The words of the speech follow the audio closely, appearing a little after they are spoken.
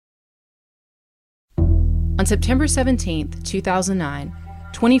On September 17th, 2009,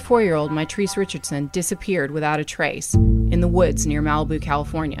 24-year-old Mitrice Richardson disappeared without a trace in the woods near Malibu,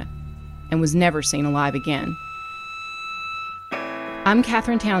 California, and was never seen alive again. I'm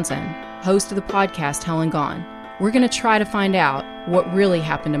Katherine Townsend, host of the podcast Hell and Gone. We're going to try to find out what really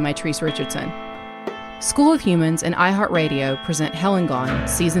happened to Mitrice Richardson. School of Humans and iHeartRadio present Hell and Gone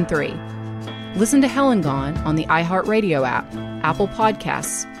Season 3. Listen to Hell and Gone on the iHeartRadio app, Apple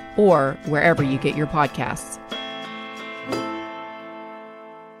Podcasts, or wherever you get your podcasts.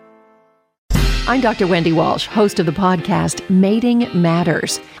 I'm Dr. Wendy Walsh, host of the podcast Mating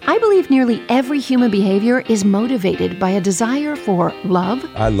Matters. I believe nearly every human behavior is motivated by a desire for love.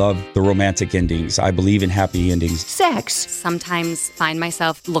 I love the romantic endings. I believe in happy endings. Sex. Sometimes find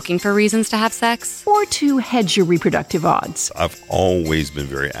myself looking for reasons to have sex. Or to hedge your reproductive odds. I've always been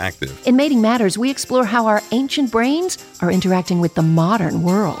very active. In Mating Matters, we explore how our ancient brains are interacting with the modern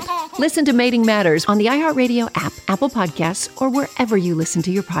world. Listen to Mating Matters on the iHeartRadio app, Apple Podcasts, or wherever you listen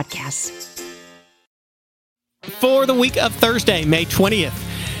to your podcasts. For the week of Thursday, May 20th,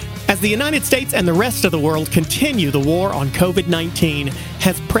 as the United States and the rest of the world continue the war on COVID-19,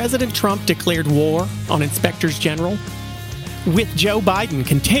 has President Trump declared war on inspectors general? With Joe Biden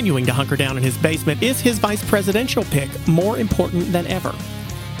continuing to hunker down in his basement, is his vice presidential pick more important than ever?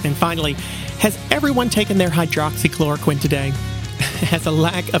 And finally, has everyone taken their hydroxychloroquine today? Has a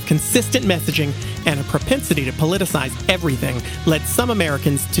lack of consistent messaging and a propensity to politicize everything led some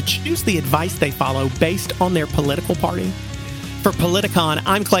Americans to choose the advice they follow based on their political party? For Politicon,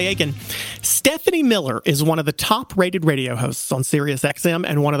 I'm Clay Aiken. Stephanie Miller is one of the top-rated radio hosts on SiriusXM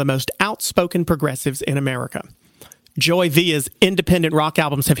and one of the most outspoken progressives in America. Joy Via's independent rock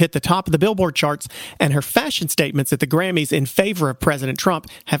albums have hit the top of the Billboard charts, and her fashion statements at the Grammys in favor of President Trump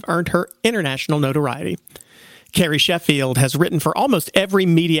have earned her international notoriety. Carrie Sheffield has written for almost every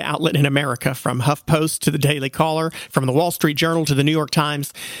media outlet in America, from HuffPost to the Daily Caller, from the Wall Street Journal to the New York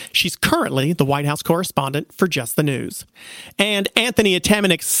Times. She's currently the White House correspondent for Just the News. And Anthony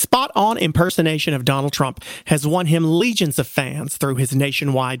Atamanuik's spot-on impersonation of Donald Trump has won him legions of fans through his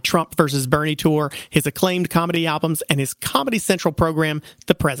nationwide Trump versus Bernie tour, his acclaimed comedy albums, and his Comedy Central program,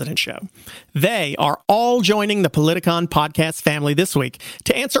 The President Show. They are all joining the Politicon podcast family this week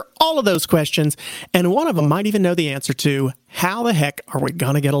to answer all of those questions, and one of them might even know the answer to, how the heck are we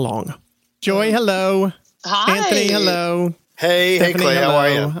going to get along? Joy, hello. Hi. Anthony, hello. Hey, Stephanie, Clay, hello. how are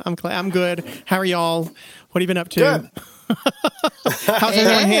you? I'm Clay. I'm good. How are y'all? What have you been up to? Good. How's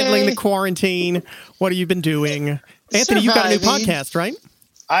everyone handling the quarantine? What have you been doing? Anthony, you've got a new podcast, right?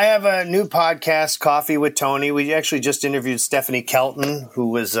 I have a new podcast, Coffee with Tony. We actually just interviewed Stephanie Kelton, who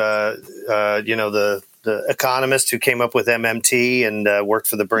was, the economist who came up with MMT and worked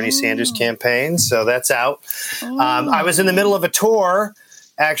for the Bernie Sanders campaign. So that's out. I was in the middle of a tour,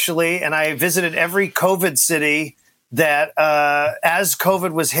 actually, and I visited every COVID city that as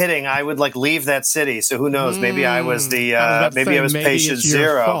COVID was hitting, I would leave that city. So who knows? Maybe I was maybe I was patient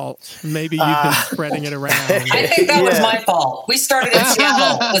zero. Fault. Maybe you've been spreading it around. I think that was my fault. We started in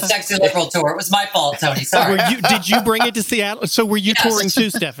Seattle, the Sexy Liberal Tour. It was my fault, Tony. Sorry. Did you bring it to Seattle? So were you touring too,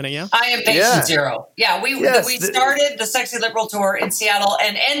 Stephanie? Yeah. I am patient zero. Yeah, we started the Sexy Liberal Tour in Seattle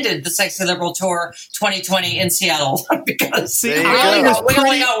and ended the Sexy Liberal Tour 2020 in Seattle because we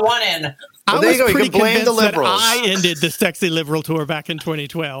only got one in. I was pretty convinced that I ended the Sexy Liberal Tour back in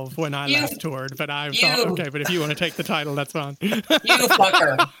 2012 when I last toured, but I thought, okay, but if you want to take the title, that's fine. You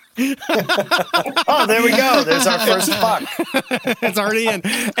fucker. Oh, there we go. There's our first fuck. It's already in.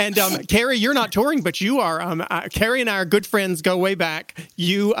 And Carrie, you're not touring, but you are. Carrie and I are good friends, go way back.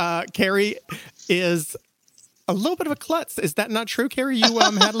 Carrie is a little bit of a klutz. Is that not true, Carrie? You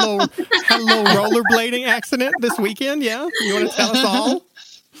had a little rollerblading accident this weekend, yeah? You want to tell us all?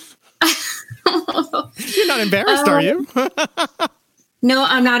 You're not embarrassed, are you? No,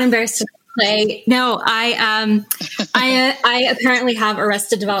 I'm not embarrassed to play. No, I apparently have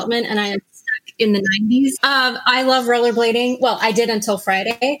Arrested Development, and I am stuck in the 90s. I love rollerblading. Well, I did until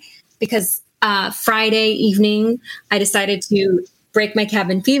Friday, because Friday evening I decided to break my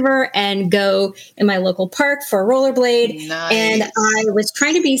cabin fever and go in my local park for a rollerblade. Nice. And I was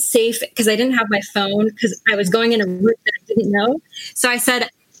trying to be safe because I didn't have my phone, because I was going in a route that I didn't know. So I said,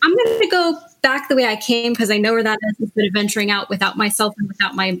 I'm going to go back the way I came, because I know where that is, instead of venturing out without myself and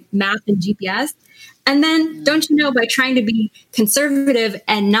without my map and GPS. And then, don't you know, by trying to be conservative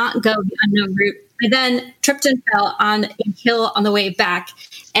and not go the unknown route, I then tripped and fell on a hill on the way back.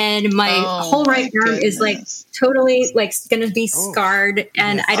 And my whole right arm is totally going to be scarred.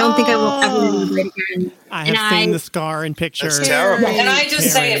 And I don't think I will ever rollerblade again. I have seen the scar in pictures. That's terrible. Can I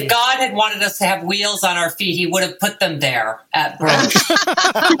just say, if God had wanted us to have wheels on our feet, he would have put them there at birth.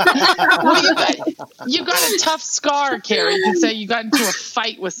 Well, you got a tough scar, Carrie. You can say you got into a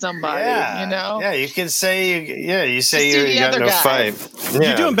fight with somebody, you know? Yeah, you can say, you say you got no fight. Yeah.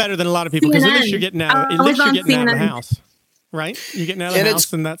 You're doing better than a lot of people because at least you're getting out of the house. Right? You're getting out of the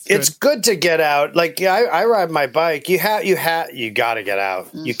house, and that's good. It's good to get out. Like, I ride my bike. You got to get out.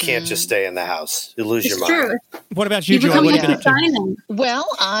 Mm-hmm. You can't just stay in the house. You lose your mind. True. What about you, Joy? What have you been up to? Well,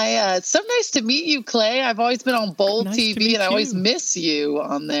 it's so nice to meet you, Clay. I've always been on Bold TV, and I always miss you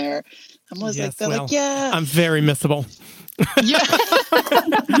on there. I'm always I'm very missable. Yeah.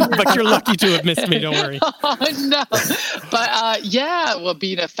 But you're lucky to have missed me, don't worry. No. But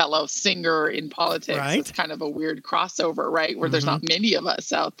being a fellow singer in politics is kind of a weird crossover, right? Where there's not many of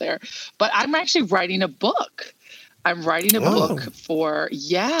us out there. But I'm actually writing a book. I'm writing a book for,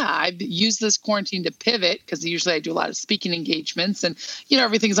 I've used this quarantine to pivot because usually I do a lot of speaking engagements and,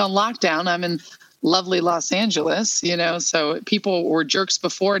 everything's on lockdown. I'm in lovely Los Angeles, so people were jerks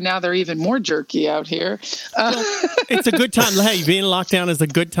before. Now they're even more jerky out here. It's a good time. Hey, being locked down is a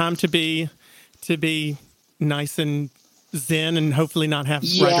good time to be nice and zen and hopefully not have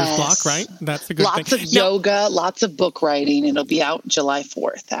writer's block, right? That's a good thing. Lots of yoga, lots of book writing. It'll be out July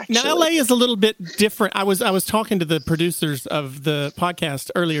 4th, actually. Now, LA is a little bit different. I was talking to the producers of the podcast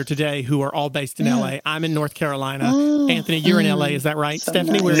earlier today who are all based in LA. I'm in North Carolina. Anthony, you're in LA. Is that right? So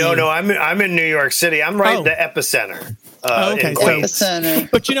Stephanie, where are you? No, I'm in New York City. I'm right in the epicenter. Epicenter.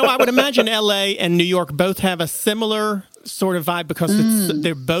 But, I would imagine LA and New York both have a similar sort of vibe because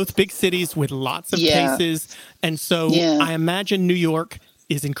they're both big cities with lots of cases. And so I imagine New York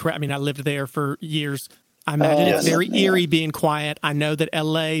is incredible. I mean, I lived there for years. I imagine it's very eerie being quiet. I know that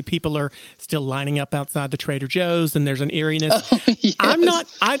LA people are still lining up outside the Trader Joe's and there's an eeriness.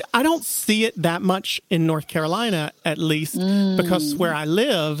 I don't see it that much in North Carolina, at least because where I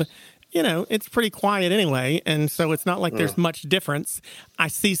live, it's pretty quiet anyway. And so it's not like there's much difference. I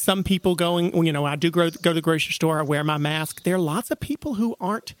see some people going, I do go to the grocery store. I wear my mask. There are lots of people who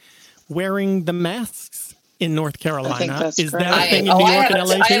aren't wearing the masks in North Carolina. I think that's Is great. that a thing in New York and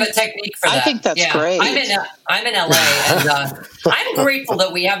LA too? I have a technique for that. I think that's great. I'm in LA, and I'm grateful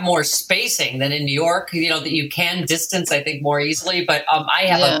that we have more spacing than in New York. That you can distance, I think, more easily. But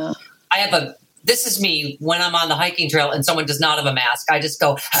I have a. This is me when I'm on the hiking trail and someone does not have a mask. I just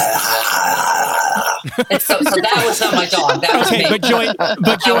go. And so that was not my dog. That was me. But Joy,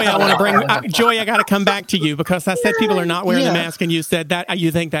 I want to bring Joy. I got to come back to you because I said people are not wearing the mask, and you said that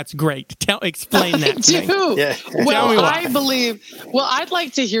you think that's great. Explain that to me. Yeah. Well, I believe. Well, I'd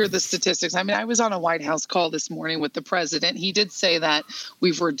like to hear the statistics. I mean, I was on a White House call this morning with the president. He did say that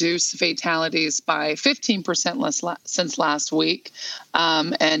we've reduced fatalities by 15% less since last week,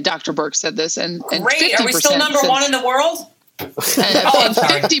 and Dr. Burke said this. And great. Are we still number one in the world? And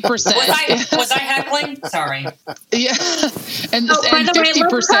 50%. Was I heckling? Sorry. Yeah. And by the way,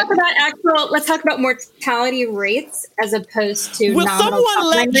 let's talk about mortality rates as opposed to. Will someone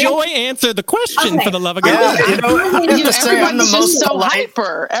let Joy answer the question for the love of God? Everybody's just so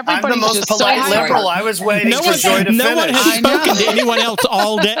hyper. I'm the most polite liberal. I was waiting for Joy to finish. No one has spoken to anyone else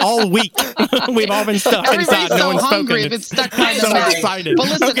all week. We've all been stuck inside. No one's spoken. I'm so excited.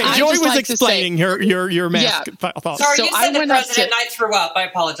 Okay, Joy was explaining your mask thoughts. Sorry, you said the president and I threw up. I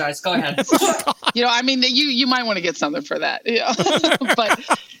apologize. Go ahead. You might want to get something for that. But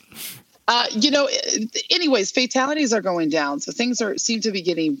anyways, fatalities are going down. So things seem to be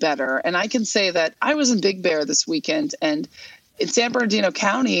getting better. And I can say that I was in Big Bear this weekend, and in San Bernardino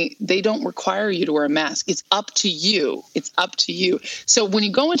County, they don't require you to wear a mask. It's up to you. So when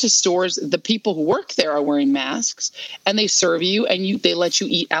you go into stores, the people who work there are wearing masks, and they serve you, and they let you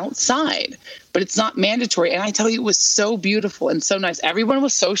eat outside. But it's not mandatory. And I tell you, it was so beautiful and so nice. Everyone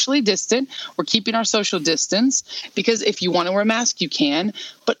was socially distant. We're keeping our social distance because if you want to wear a mask, you can.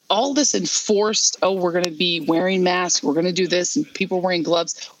 But all this enforced, we're going to be wearing masks, we're going to do this, and people wearing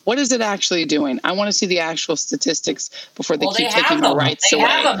gloves. What is it actually doing? I want to see the actual statistics before they keep taking our rights away. They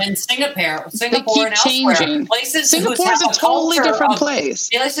have them in Singapore and elsewhere. Singapore is a totally different place.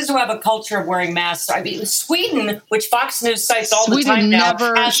 Places who have a culture of wearing masks. I mean, Sweden, which Fox News cites all the time now,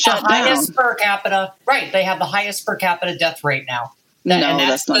 has the highest per capita. Right, they have the highest per capita death rate now.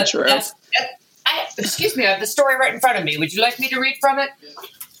 That's not true. Excuse me, I have the story right in front of me. Would you like me to read from it?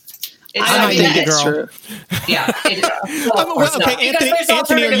 It's true. Yeah.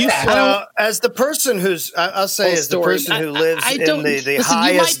 Anthony, are you as the person who's? I'll say as the person who lives in the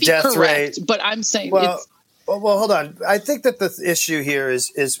highest death rate. But I'm saying. Well, hold on. I think that the issue here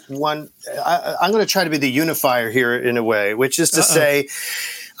is one. I'm going to try to be the unifier here in a way, which is to say.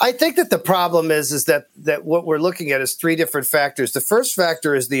 I think that the problem is that what we're looking at is three different factors. The first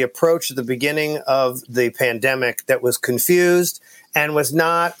factor is the approach at the beginning of the pandemic that was confused and was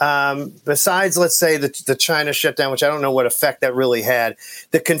not, besides, let's say, the China shutdown, which I don't know what effect that really had,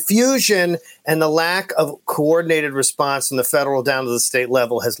 the confusion and the lack of coordinated response from the federal down to the state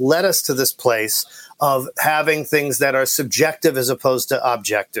level has led us to this place of having things that are subjective as opposed to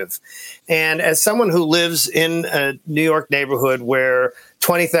objective. And as someone who lives in a New York neighborhood where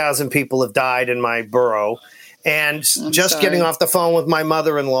 20,000 people have died in my borough, and getting off the phone with my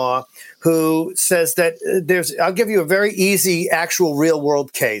mother-in-law, who says that I'll give you a very easy, actual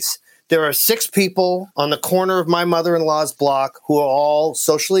real-world case. There are 6 people on the corner of my mother-in-law's block who are all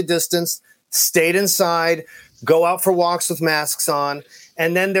socially distanced, stayed inside, go out for walks with masks on.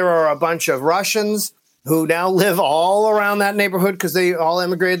 And then there are a bunch of Russians who now live all around that neighborhood because they all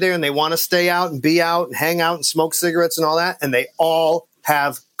immigrated there and they want to stay out and be out and hang out and smoke cigarettes and all that. And they all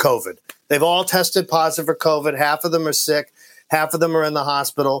have COVID. They've all tested positive for COVID. Half of them are sick. Half of them are in the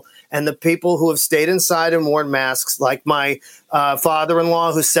hospital. And the people who have stayed inside and worn masks, like my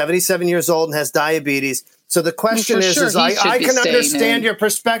father-in-law, who's 77 years old and has diabetes. So the question is I can understand your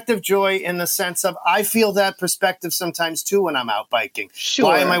perspective, Joy, in the sense of I feel that perspective sometimes too when I'm out biking. Sure.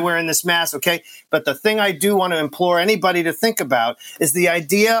 Why am I wearing this mask? Okay. But the thing I do want to implore anybody to think about is the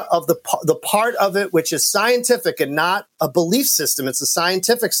idea of the part of it which is scientific and not a belief system. It's a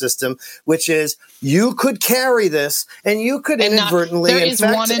scientific system, which is you could carry this and you could inadvertently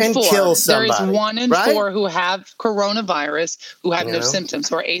infect and kill somebody. There is 1 in 4 who have coronavirus who have no symptoms,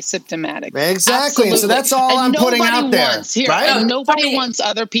 who are asymptomatic. Exactly. And so that's all I'm putting out there. Right? And nobody wants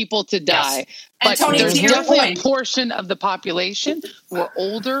other people to die. Yes. But Tony, there's definitely a portion of the population who are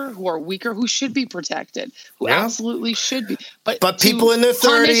older, who are weaker, who should be protected, who absolutely should be. But people in their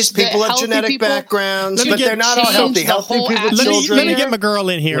 30s, people have genetic backgrounds, but they're not all healthy. Healthy people, children. Let me get my girl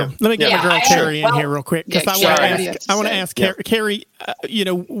in here. Let me get my girl Carrie in here real quick because I want to ask Carrie.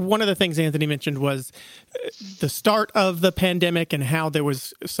 One of the things Anthony mentioned was the start of the pandemic and how there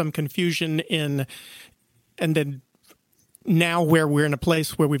was some confusion and then now where we're in a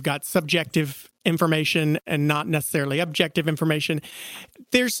place where we've got subjective information and not necessarily objective information.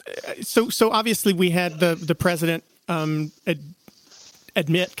 There's so obviously we had the president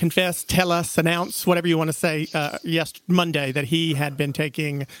admit, confess, tell us, announce, whatever you want to say, Monday that he had been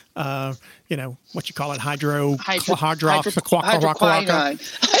taking, what you call it,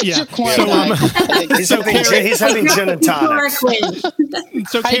 hydroxychloroquine. He's having gin and tonic.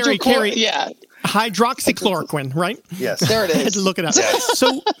 So Carrie, hydroxychloroquine, right? Yes, there it is. I had to look it up. Yes.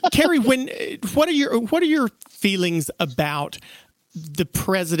 So, Carrie, what are your feelings about the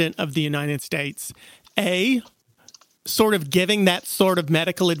president of the United States? Sort of giving that sort of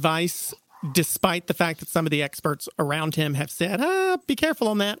medical advice, despite the fact that some of the experts around him have said, be careful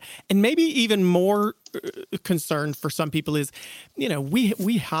on that. And maybe even more concerned for some people is,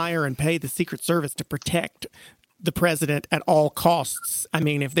 we hire and pay the Secret Service to protect the president at all costs. I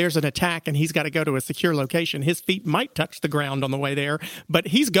mean, if there's an attack and he's got to go to a secure location, his feet might touch the ground on the way there, but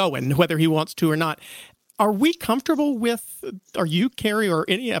he's going whether he wants to or not. Are we comfortable with, are you, Carrie, or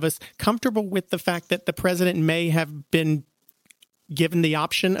any of us comfortable with the fact that the president may have been given the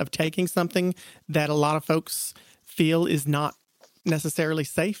option of taking something that a lot of folks feel is not necessarily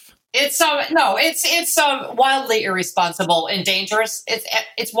safe? It's wildly irresponsible and dangerous.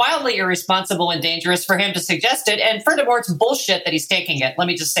 It's wildly irresponsible and dangerous for him to suggest it, and furthermore, it's bullshit that he's taking it. Let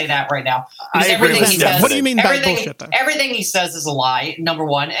me just say that right now. Everything he says, what do you mean by bullshit? Though? Everything he says is a lie. Number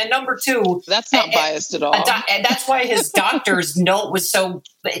one, and number two, that's not biased at all. And that's why his doctor's note was so.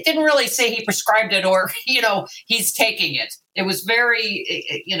 It didn't really say he prescribed it or he's taking it. It was very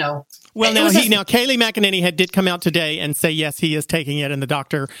Well, now Kayleigh McEnany did come out today and say yes, he is taking it, and the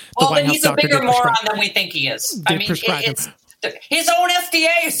doctor, the White House doctor, he's a bigger moron than we think he is. I mean, it's his own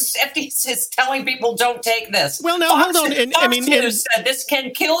FDA is telling people don't take this. Well, now hold on. Fox News said this can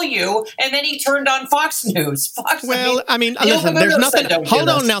kill you, and then he turned on Fox News. Listen, there's nothing. Hold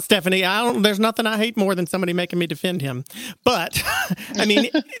on now, Stephanie. There's nothing I hate more than somebody making me defend him. But I mean,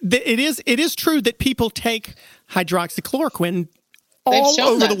 it is true that people take hydroxychloroquine all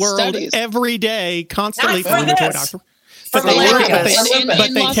over the world every day, constantly for rheumatoid arthritis. But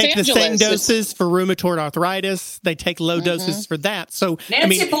they take the same doses for rheumatoid arthritis. They take low doses for that. So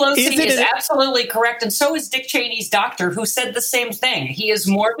Nancy Pelosi is absolutely correct, and so is Dick Cheney's doctor, who said the same thing. He is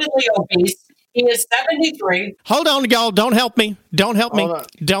morbidly obese. He is 73. Hold on, y'all. Don't help me. Don't help me.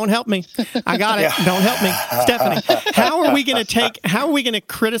 Don't help me. I got it. Yeah. Don't help me. Stephanie, how are we going to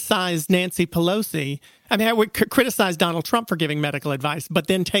criticize Nancy Pelosi? I mean, I would criticize Donald Trump for giving medical advice, but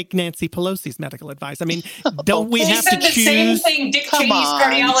then take Nancy Pelosi's medical advice. I mean, don't we have to choose? He said the same thing Dick Cheney's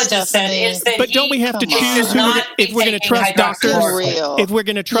cardiologist said, is that don't we have to choose if we're going to trust doctors? If we're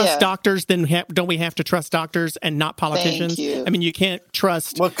going to trust doctors, then don't we have to trust doctors and not politicians? Thank you. I mean, you can't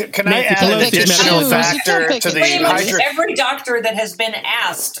trust. Well, can I add an additional factor to the every doctor that has been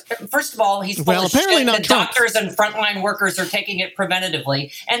asked? First of all, he's full of shit that doctors and frontline workers are taking it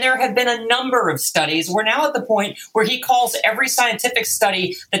preventatively, and there have been a number of studies. We're now at the point where he calls every scientific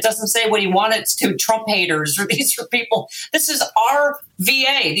study that doesn't say what he wants to Trump haters, or these are people. This is our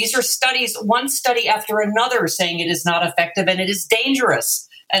VA. These are studies, one study after another, saying it is not effective and it is dangerous.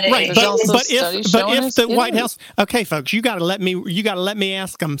 And right, but if the White House, okay, folks, you got to let me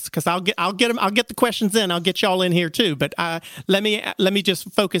ask them, because I'll get the questions in. I'll get y'all in here too. But let me just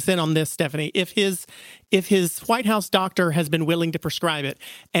focus in on this, Stephanie. If his White House doctor has been willing to prescribe it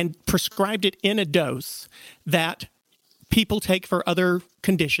and prescribed it in a dose that people take for other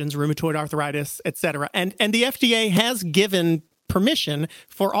conditions, rheumatoid arthritis, et cetera, and the FDA has given permission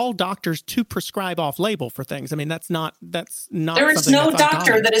for all doctors to prescribe off-label for things. I mean, that's not. There is no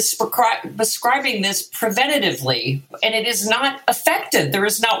doctor that is prescribing this preventatively, and it is not effective. There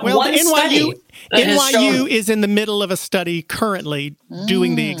is not one study. NYU is in the middle of a study currently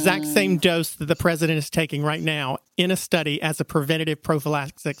doing the exact same dose that the president is taking right now in a study as a preventative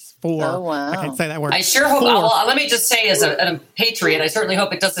prophylaxis for. Oh, wow. I can't say that word. I sure hope. Let me just say, as a patriot, I certainly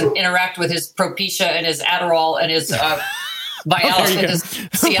hope it doesn't interact with his Propecia and his Adderall and his.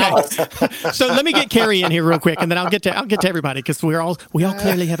 So let me get Carrie in here real quick, and then I'll get to everybody, because we all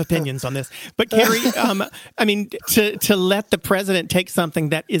clearly have opinions on this. But Carrie, I mean, to let the president take something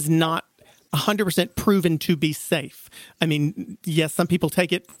that is not 100% proven to be safe. I mean, yes, some people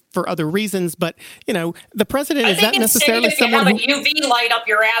take it for other reasons, but the president is not necessarily someone who. If you have a UV light up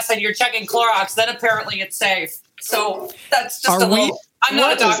your ass and you're checking Clorox, then apparently it's safe. So that's just I'm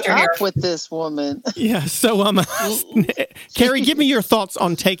not a doctor here. What is up with this woman? Yeah. So, Carrie, give me your thoughts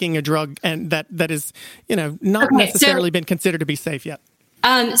on taking a drug and that is, not necessarily been considered to be safe yet.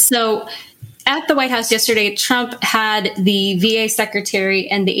 So, at the White House yesterday, Trump had the VA secretary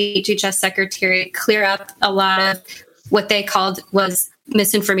and the HHS secretary clear up a lot of what they called was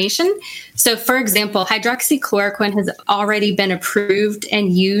misinformation. So, for example, hydroxychloroquine has already been approved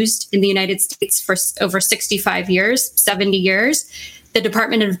and used in the United States for over 65 years, 70 years. The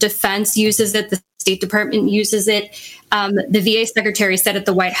Department of Defense uses it. The State Department uses it. The VA secretary said at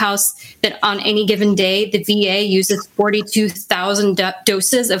the White House that on any given day, the VA uses 42,000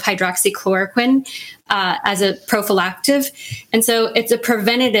 doses of hydroxychloroquine as a prophylactive. And so it's a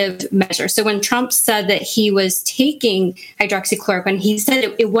preventative measure. So when Trump said that he was taking hydroxychloroquine, he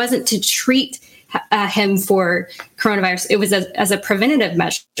said it wasn't to treat him for coronavirus. It was as a preventative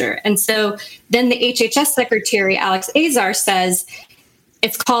measure. And so then the HHS secretary, Alex Azar, says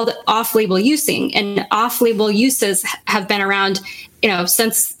it's called off-label using, and off-label uses have been around,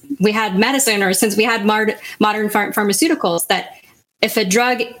 since we had medicine or since we had modern pharmaceuticals, that if a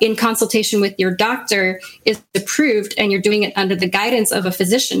drug in consultation with your doctor is approved and you're doing it under the guidance of a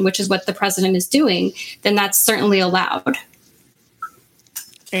physician, which is what the president is doing, then that's certainly allowed.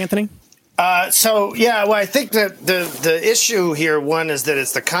 Anthony? I think that the issue here, one, is that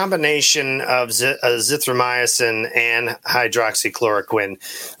it's the combination of azithromycin and hydroxychloroquine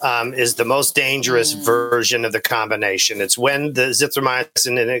is the most dangerous version of the combination. It's when the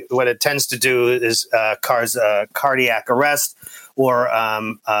azithromycin, what it tends to do is cause cardiac arrest or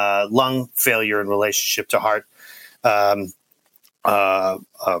lung failure in relationship to heart.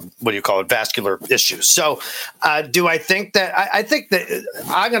 Vascular issues. So do I think that I think that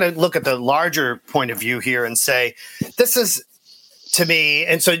I'm going to look at the larger point of view here and say this is, to me,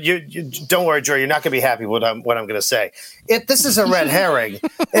 and so you don't worry, Joy, you're not going to be happy with what I'm going to say. This is a red herring.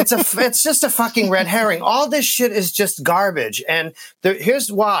 It's just a fucking red herring. All this shit is just garbage. And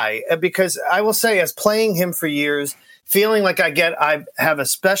here's why. Because I will say, as playing him for years, feeling like I have a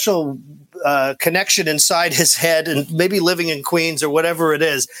special connection inside his head, and maybe living in Queens or whatever it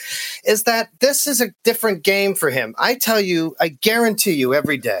is that this is a different game for him. I guarantee you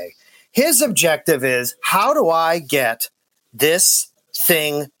every day, his objective is, how do I get this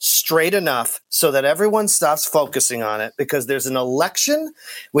thing straight enough so that everyone stops focusing on it? Because there's an election,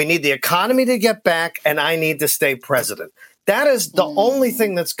 we need the economy to get back, and I need to stay president. That is the only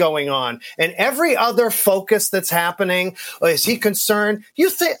thing that's going on. And every other focus that's happening, is he concerned?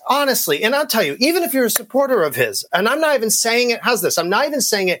 You think, honestly, and I'll tell you, even if you're a supporter of his, and I'm not even saying it, I'm not even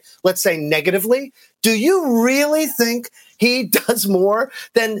saying it, let's say, negatively. Do you really think he does more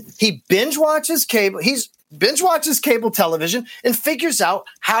than he binge watches cable? binge watches cable television and figures out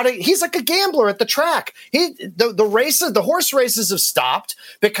how to. He's like a gambler at the track. The horse races have stopped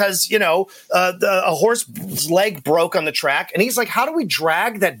because a horse's leg broke on the track, and he's like, how do we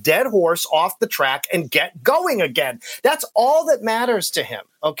drag that dead horse off the track and get going again? That's all that matters to him.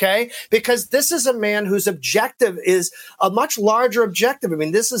 Okay, because this is a man whose objective is a much larger objective. I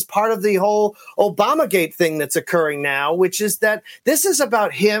mean, this is part of the whole Obamagate thing that's occurring now, which is that this is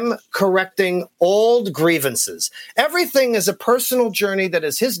about him correcting old grievances. Everything is a personal journey that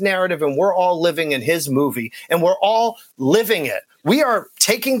is his narrative, and we're all living in his movie, and we're all living it. We are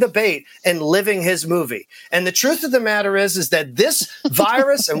taking the bait and living his movie. And the truth of the matter is that this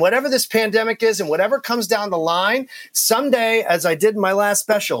virus and whatever this pandemic is and whatever comes down the line, someday, as I did in my last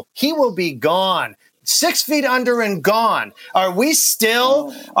special, he will be gone. 6 feet under and gone. Are we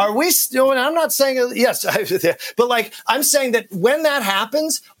still, and I'm not saying, yes, but I'm saying that when that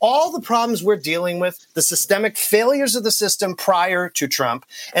happens, all the problems we're dealing with, the systemic failures of the system prior to Trump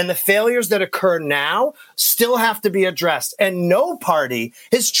and the failures that occur now still have to be addressed. And no party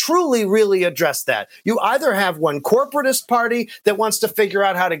has truly, really addressed that. You either have one corporatist party that wants to figure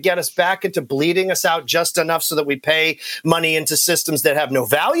out how to get us back into bleeding us out just enough so that we pay money into systems that have no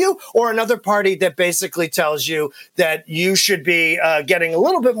value, or another party that basically tells you that you should be getting a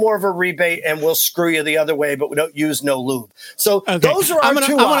little bit more of a rebate and we'll screw you the other way, but we don't use no lube. So those are our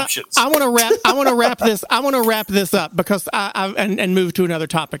two options. I want to wrap this up because and move to another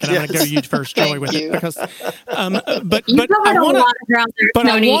topic, and I'm going to go to you first, Joey, with it because but I want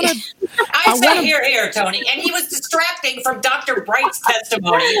to. I say here, Tony, and he was distracting from Dr. Bright's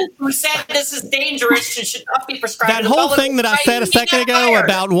testimony, who said this is dangerous and should not be prescribed. That whole thing that I said a second ago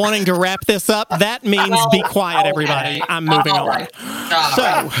about wanting to wrap this up, that means be quiet, everybody. I'm moving on. Right.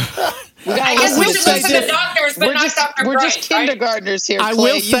 So. I guess we should listen to doctors, but not Dr. Bright. We're just kindergartners here, Clay. I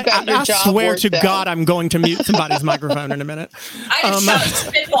will say, I swear to God, I'm going to mute somebody's microphone in a minute. I just shot a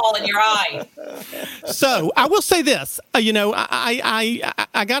spitball in your eye. So I will say this.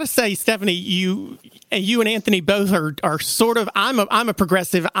 I got to say, Stephanie, you and Anthony both are sort of. I'm a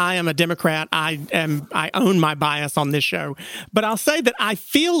progressive. I am a Democrat. I own my bias on this show. But I'll say that I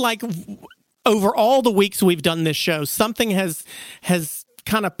feel like over all the weeks we've done this show, something has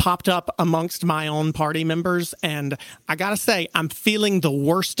kind of popped up amongst my own party members. And I got to say, I'm feeling the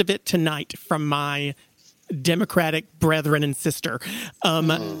worst of it tonight from my Democratic brethren and sister.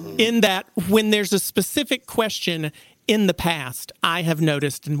 In that when there's a specific question in the past, I have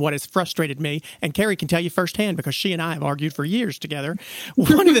noticed, and what has frustrated me, and Carrie can tell you firsthand because she and I have argued for years together,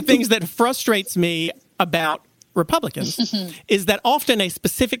 one of the things that frustrates me about Republicans is that often a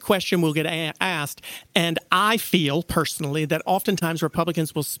specific question will get asked, and I feel personally that oftentimes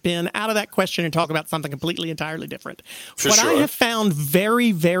Republicans will spin out of that question and talk about something completely entirely different. I have found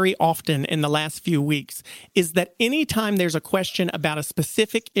very, very often in the last few weeks is that anytime there's a question about a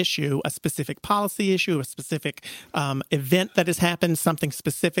specific issue, a specific policy issue, a specific event that has happened, something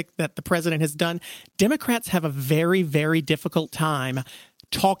specific that the president has done, Democrats have a very, very difficult time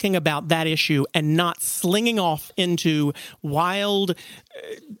talking about that issue and not slinging off into wild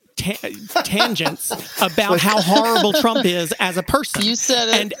tangents about how horrible Trump is as a person. You said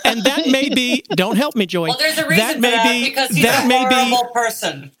it. And that may be, don't help me, Joy. Well, there's a reason for that because he's a horrible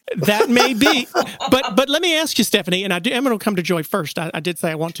person. That may be. But let me ask you, Stephanie, and I'm going to come to Joy first. I did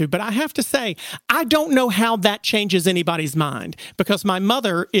say I want to, but I have to say, I don't know how that changes anybody's mind because my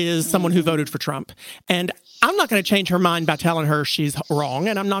mother is someone who voted for Trump. And I'm not going to change her mind by telling her she's wrong.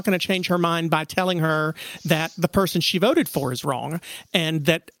 And I'm not going to change her mind by telling her that the person she voted for is wrong and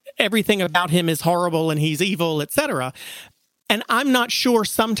that everything about him is horrible and he's evil, etc. And I'm not sure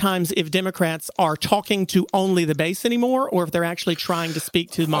sometimes if Democrats are talking to only the base anymore or if they're actually trying to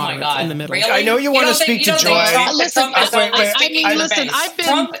speak to moderates in the middle. Really? I know you want to speak to Joy.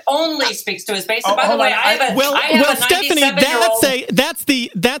 Trump only speaks to his base. And by the way, I have a Stephanie,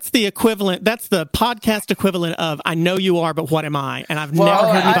 that's the equivalent. That's the podcast equivalent of "I know you are, but what am I?" And I've never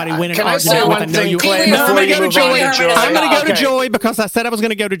heard anybody win an argument with "I know you are." No, I'm going to go to Joy. I'm going to go to Joy because I said I was going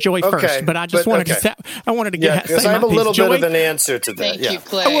to go to Joy first, but I just wanted to say I wanted to get say my piece. I have a little bit of an answer to that. Thank you,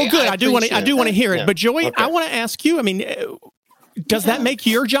 Clay. Oh, well, good. I do want to hear it. But Joy, I want to ask you. I mean, does that make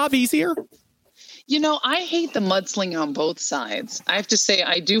your job easier? You know, I hate the mudslinging on both sides. I have to say,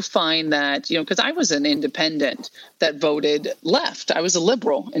 I do find that, because I was an independent that voted left. I was a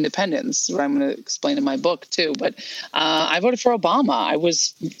liberal independent. This is what I'm going to explain in my book, too. But I voted for Obama. I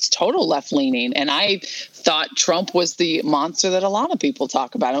was total left-leaning. And I thought Trump was the monster that a lot of people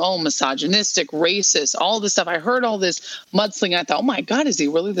talk about. Oh, misogynistic, racist, all this stuff. I heard all this mudslinging. I thought, oh, my God, is he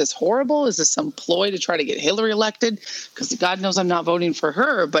really this horrible? Is this some ploy to try to get Hillary elected? Because God knows I'm not voting for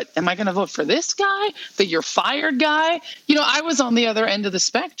her. But am I going to vote for this guy? guy, the you're fired guy. I was on the other end of the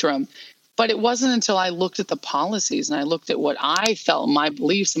spectrum. But it wasn't until I looked at the policies and I looked at what I felt, my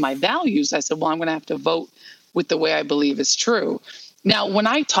beliefs and my values, I said, well, I'm going to have to vote with the way I believe is true. Now, when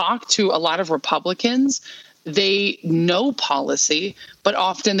I talk to a lot of Republicans, they know policy, but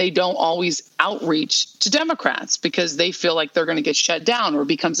often they don't always outreach to Democrats because they feel like they're going to get shut down, or it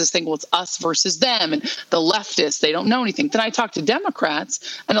becomes this thing, well, it's us versus them, and the leftists, they don't know anything. Then I talk to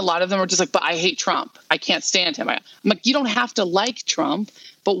Democrats, and a lot of them are just like, but I hate Trump. I can't stand him. I'm like, you don't have to like Trump.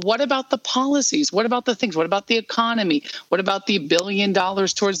 But what about the policies? What about the things? What about the economy? What about the $1 billion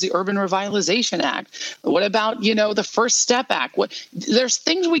towards the Urban Revitalization Act? What about, the First Step Act? There's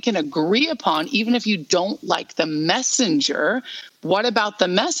things we can agree upon, even if you don't like the messenger. What about the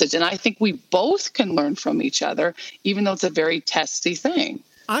message? And I think we both can learn from each other, even though it's a very testy thing.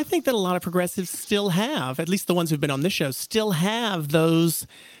 I think that a lot of progressives still have, at least the ones who've been on this show, still have those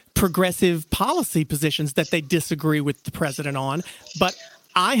progressive policy positions that they disagree with the president on. But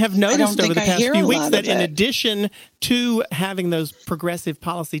I have noticed over the past few weeks that in addition to having those progressive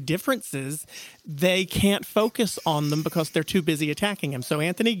policy differences, they can't focus on them because they're too busy attacking him. So,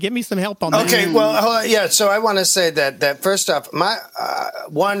 Anthony, give me some help on that. Okay, well, yeah. So I want to say that first off,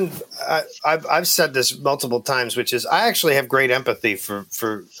 I've said this multiple times, which is I actually have great empathy for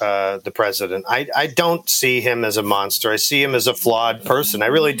the president. I don't see him as a monster. I see him as a flawed person. I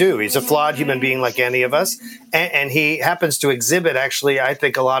really do. He's a flawed human being like any of us, and he happens to exhibit, actually, I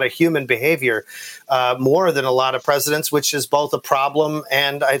think, a lot of human behavior more than a lot of presidents, which is both a problem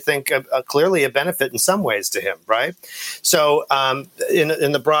and I think clearly a benefit in some ways to him, right? So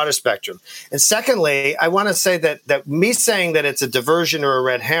in the broader spectrum. And secondly, I want to say that me saying that it's a diversion or a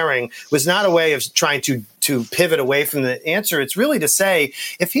red herring was not a way of trying to pivot away from the answer. It's really to say,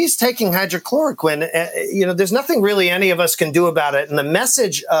 if he's taking hydrochloroquine, there's nothing really any of us can do about it. And the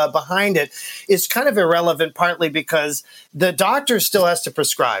message behind it is kind of irrelevant, partly because the doctor still has to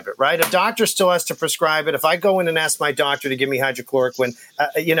prescribe it, right? A doctor still has to prescribe it. If I go in and ask my doctor to give me hydrochloroquine,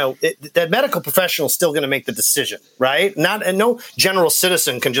 that medical professional is still going to make the decision, right? And no general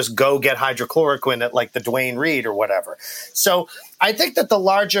citizen can just go get hydrochloroquine at like the Duane Reade or whatever. So I think that the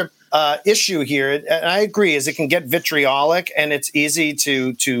larger issue here, and I agree, is it can get vitriolic and it's easy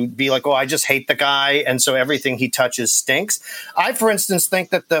to be like, oh, I just hate the guy, and so everything he touches stinks. I, for instance,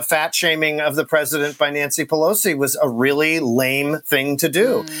 think that the fat shaming of the president by Nancy Pelosi was a really lame thing to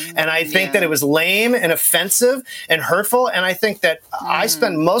do. And I think that it was lame and offensive and hurtful. And I think that I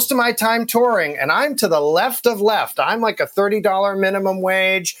spend most of my time touring, and I'm to the left of left. I'm like a $30 minimum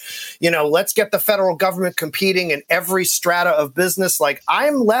wage. Let's get the federal government competing in every strata of business. Like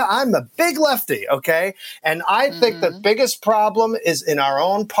I'm a big lefty, okay? And I think the biggest problem is in our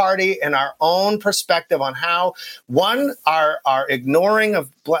own party and our own perspective on how, one, our ignoring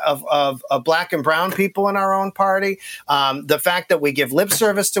of black and brown people in our own party, the fact that we give lip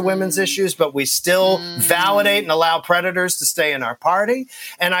service to women's issues, but we still validate and allow predators to stay in our party.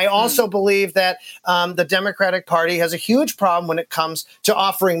 And I also believe that the Democratic Party has a huge problem when it comes to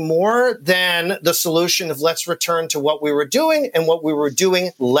offering more than the solution of let's return to what we were doing, and what we were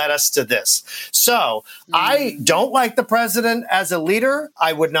doing led us to this. So I don't like the president as a leader.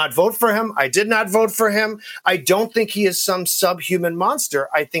 I would not vote for him. I did not vote for him. I don't think he is some subhuman monster.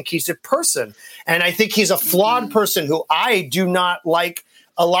 I think he's a person. And I think he's a flawed person who I do not like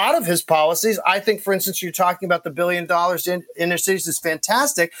a lot of his policies. I think, for instance, you're talking about the $1 billion in inner cities is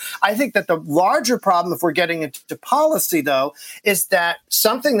fantastic. I think that the larger problem, if we're getting into policy, though, is that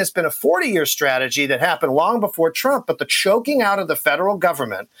something that's been a 40-year strategy that happened long before Trump, but the choking out of the federal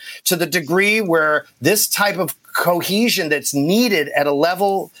government to the degree where this type of cohesion that's needed at a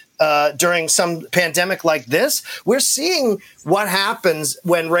level during some pandemic like this, we're seeing what happens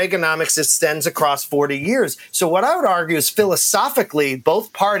when Reaganomics extends across 40 years. So what I would argue is philosophically,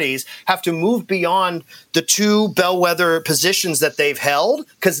 both parties have to move beyond the two bellwether positions that they've held,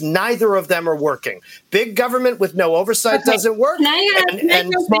 because neither of them are working. Big government with no oversight doesn't work,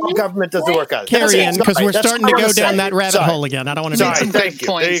 and small government doesn't work out. Carry in, because we're starting to go down that rabbit hole again. I don't want to make some great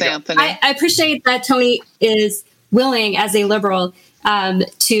points, Anthony. I appreciate that Tony is willing, as a liberal,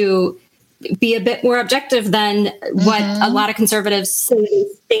 to be a bit more objective than what a lot of conservatives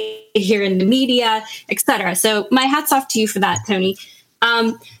say here in the media, et cetera. So my hat's off to you for that, Tony.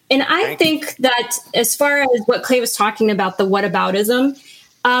 And I think that as far as what Clay was talking about, the whataboutism,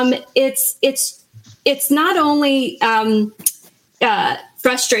 it's not only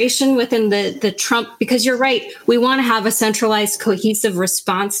frustration within the Trump, because you're right, we want to have a centralized, cohesive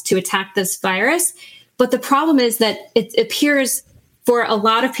response to attack this virus. But the problem is that it appears for a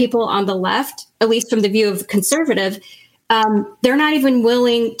lot of people on the left, at least from the view of conservative, they're not even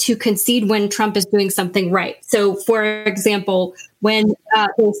willing to concede when Trump is doing something right. So, for example, when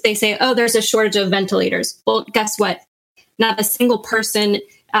they say, oh, there's a shortage of ventilators. Well, guess what? Not a single person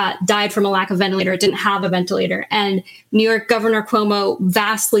died from a lack of ventilator, didn't have a ventilator. And New York Governor Cuomo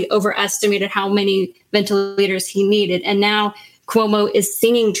vastly overestimated how many ventilators he needed. And now Cuomo is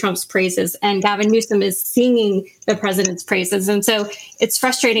singing Trump's praises and Gavin Newsom is singing the president's praises. And so it's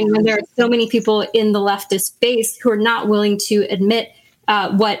frustrating when there are so many people in the leftist base who are not willing to admit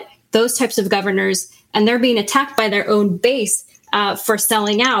what those types of governors, and they're being attacked by their own base for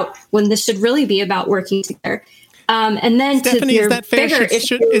selling out when this should really be about working together. And then Stephanie, to is that fair?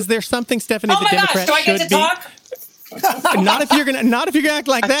 Is there something, Stephanie, the Democrats do I get should to talk? Not if you're gonna act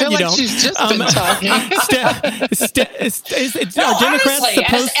like that. feel You like don't. she's just been talking. Are Democrats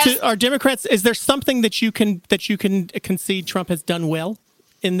supposed to? Are Democrats? Is there something that you can concede Trump has done well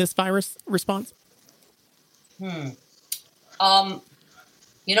in this virus response?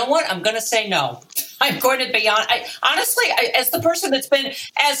 You know what? I'm going to say no. I'm going to be on. Honestly, as the person that's been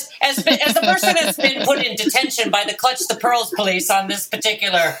as the person that's been put in detention by the Clutch the Pearls police on this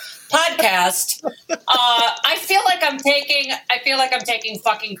particular podcast, I feel like I'm taking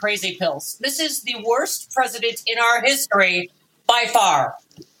fucking crazy pills. This is the worst president in our history by far.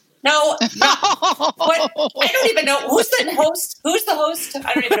 No. What? I don't even know who's the host. Who's the host?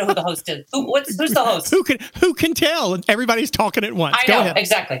 I don't even know who the host is. Who's the host? Who can tell? Everybody's talking at once. I Go know ahead.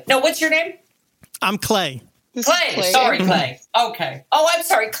 exactly. No, what's your name? I'm Clay. Clay. Sorry, Clay. Okay. Oh, I'm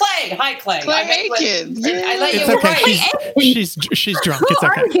sorry, Clay. Hi, Clay. Clay Aiken. I let It's you okay. right. She's drunk. It's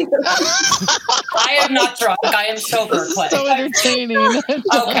okay. I am not drunk. I am sober, Clay. So entertaining.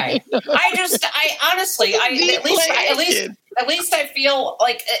 Okay. I honestly, at least I feel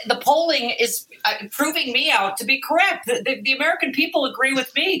like the polling is proving me out to be correct. The American people agree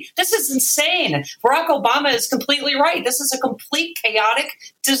with me. This is insane. Barack Obama is completely right. This is a complete chaotic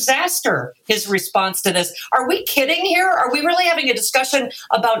disaster, his response to this. Are we kidding here? Are we really having a discussion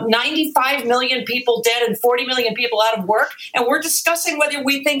about 95 million people dead and 40 million people out of work? And we're discussing whether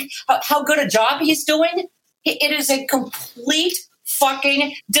we think how good a job he's doing? It is a complete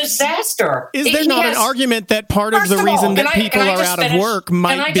fucking disaster. Is there not an argument that part of the reason that people are out of work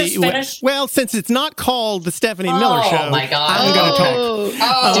might be... Well, since it's not called the Stephanie Miller Show, my God. I'm going to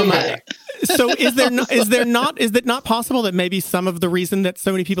talk. Okay. So is it not possible that maybe some of the reason that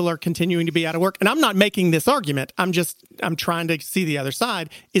so many people are continuing to be out of work, and I'm not making this argument, I'm trying to see the other side,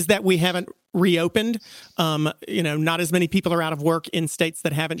 is that we haven't reopened. Not as many people are out of work in states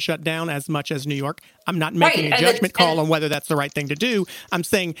that haven't shut down as much as New York. I'm not making a judgment call on whether that's the right thing to do. I'm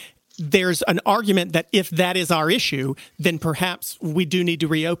saying there's an argument that if that is our issue, then perhaps we do need to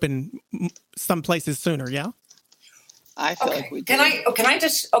reopen some places sooner. Yeah. I feel like we do.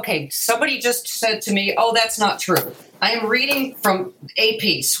 Somebody just said to me, oh, that's not true. I am reading from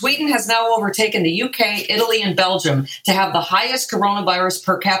AP. Sweden has now overtaken the UK, Italy, and Belgium to have the highest coronavirus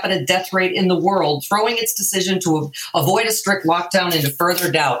per capita death rate in the world, throwing its decision to avoid a strict lockdown into further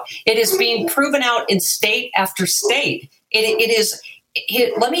doubt. It is being proven out in state after state. It is.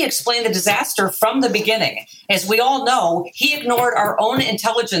 Let me explain the disaster from the beginning. As we all know, he ignored our own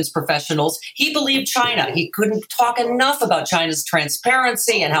intelligence professionals. He believed China. He couldn't talk enough about China's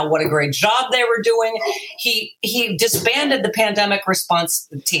transparency and what a great job they were doing. He disbanded the pandemic response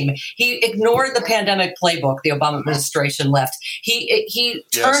team. He ignored the pandemic playbook the Obama administration left. He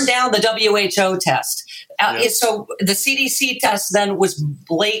turned down the WHO test. So the CDC test then was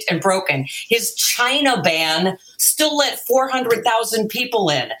late and broken. His China ban still let 400,000 people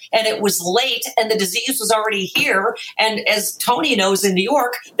in, and it was late, and the disease was already here. And as Tony knows, in New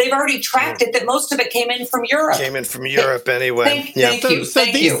York, they've already tracked it that most of it came in from Europe. Anyway. Thank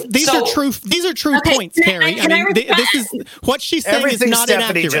you. These are true points, Carrie. This is what she's saying is not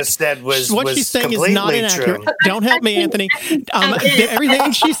Stephanie inaccurate. Just said was what she's saying is not inaccurate. True. Don't help me, Anthony.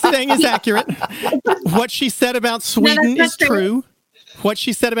 Everything she's saying is accurate. What she said about Sweden is true. What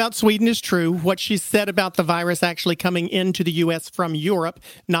she said about Sweden is true. What she said about the virus actually coming into the U.S. from Europe,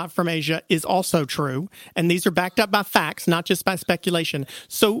 not from Asia, is also true. And these are backed up by facts, not just by speculation.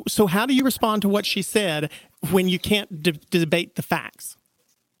 So how do you respond to what she said when you can't debate the facts?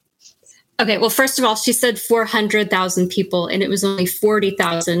 Okay, well, first of all, she said 400,000 people, and it was only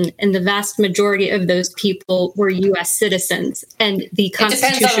 40,000, and the vast majority of those people were U.S. citizens, and the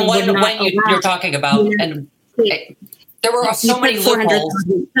Constitution depends on would not when you're talking about. And there were so many loopholes.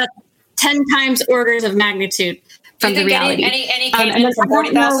 10 times orders of magnitude from the reality. Any came in from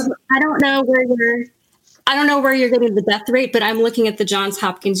 40,000? I don't know where you're getting the death rate, but I'm looking at the Johns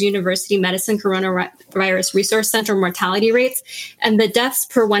Hopkins University Medicine Coronavirus Resource Center mortality rates, and the deaths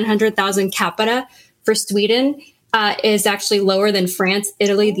per 100,000 capita for Sweden is actually lower than France,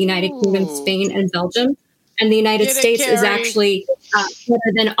 Italy, the United Kingdom, Spain, and Belgium. And the United States is actually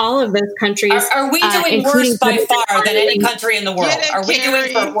better than all of those countries. Are we doing worse by far than any country in the world? Are we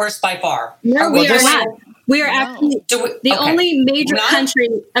doing worse by far? No, we are not. We are actually the only major country,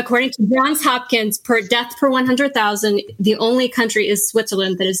 according to Johns Hopkins, per death per 100,000, the only country is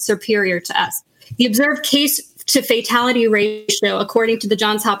Switzerland that is superior to us. The observed case to fatality ratio, according to the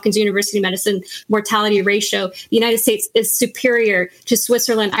Johns Hopkins University Medicine mortality ratio, the United States is superior to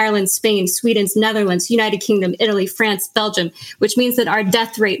Switzerland, Ireland, Spain, Sweden, Netherlands, United Kingdom, Italy, France, Belgium, which means that our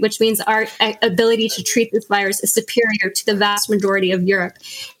death rate, which means our ability to treat this virus is superior to the vast majority of Europe.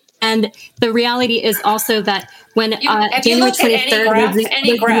 And the reality is also that when January 23rd,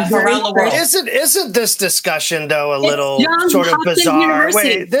 any graph around the world, isn't this discussion though a little sort of bizarre?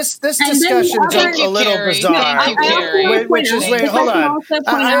 Wait, this discussion's a little bizarre. Hold on.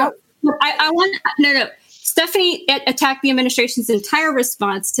 Stephanie attacked the administration's entire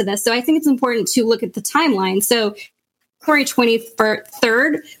response to this, so I think it's important to look at the timeline. So January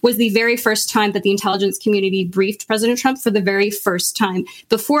 23rd was the very first time that the intelligence community briefed President Trump for the very first time.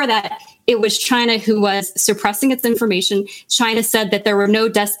 Before that, it was China who was suppressing its information. China said that there were no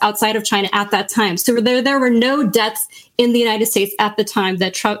deaths outside of China at that time. So there were no deaths in the United States at the time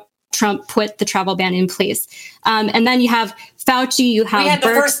that Trump put the travel ban in place. And then you have Fauci, you have... We had the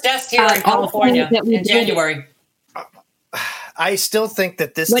first death here in California in January. I still think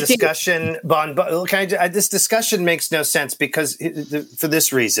that this discussion, this discussion makes no sense because for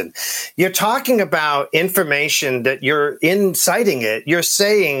this reason, you're talking about information that you're inciting it. You're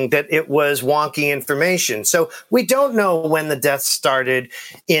saying that it was wonky information. So we don't know when the deaths started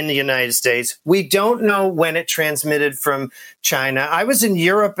in the United States. We don't know when it transmitted from China. I was in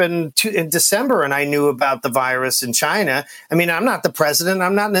Europe in December and I knew about the virus in China. I mean, I'm not the president.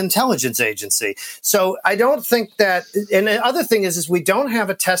 I'm not an intelligence agency. So I don't think that, and the other thing is we don't have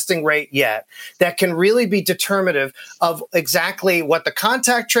a testing rate yet that can really be determinative of exactly what the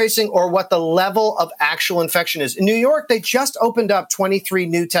contact tracing or what the level of actual infection is. In New York, they just opened up 23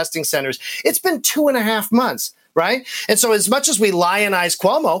 new testing centers. It's been 2.5 months. Right. And so as much as we lionize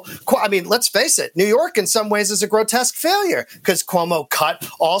Cuomo, I mean, let's face it, New York in some ways is a grotesque failure because Cuomo cut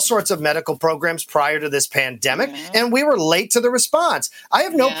all sorts of medical programs prior to this pandemic. And we were late to the response. I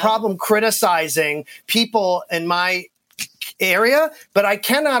have no problem criticizing people in my area, but I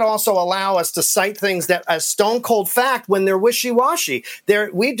cannot also allow us to cite things that as stone cold fact when they're wishy-washy.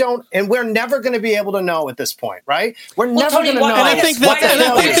 We don't, and we're never going to be able to know at this point, right? We're never going to know. And I think that's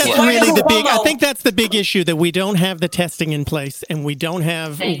really the big. I think that's the big issue, that we don't have the testing in place, and we don't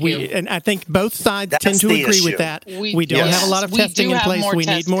have. And I think both sides tend to agree with that. We don't have a lot of testing in place. We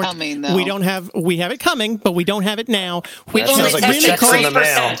need more. We don't have. We have it coming, but we don't have it now, which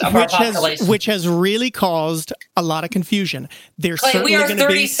has really caused a lot of confusion. There's Clay, we are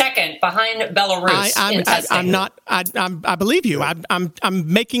 32nd behind Belarus in testing. I'm not. I believe you. I'm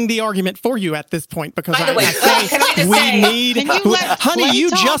making the argument for you at this point because I say we need. Honey, you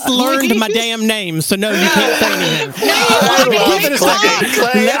just learned my damn name, so no, you can't say anything. Give it a second.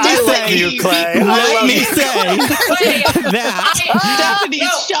 Let me say that. Stephanie,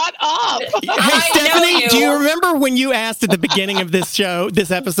 shut up. Hey, Stephanie, do you remember when you asked at the beginning of this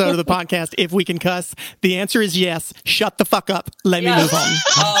episode of the podcast, if we can cuss? The answer is yes. Shut the fuck up. Let me move on.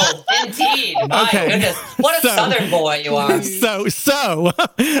 Oh, indeed. My goodness. What a Southern boy you are. So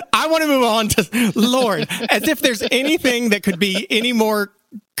I want to move on to, Lord, as if there's anything that could be any more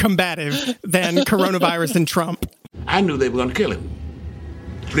combative than coronavirus and Trump. I knew they were going to kill him.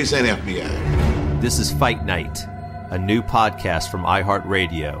 Police and FBI. This is Fight Night, a new podcast from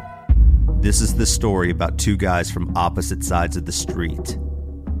iHeartRadio. This is the story about two guys from opposite sides of the street.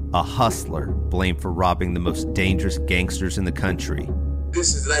 A hustler blamed for robbing the most dangerous gangsters in the country.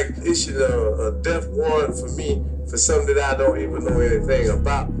 This is like issuing a death warrant for me for something that I don't even know anything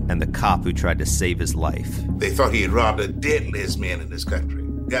about. And the cop who tried to save his life. They thought he had robbed the deadliest man in this country.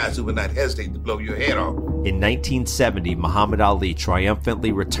 Guys who would not hesitate to blow your head off. In 1970, Muhammad Ali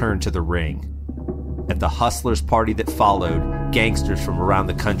triumphantly returned to the ring. At the hustlers' party that followed, gangsters from around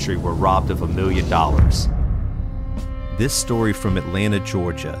the country were robbed of $1 million. This story from Atlanta,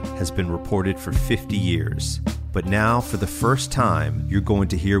 Georgia, has been reported for 50 years. But now, for the first time, you're going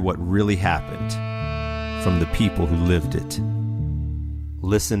to hear what really happened from the people who lived it.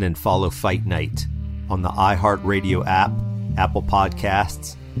 Listen and follow Fight Night on the iHeartRadio app, Apple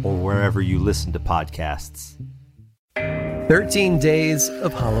Podcasts, or wherever you listen to podcasts. 13 Days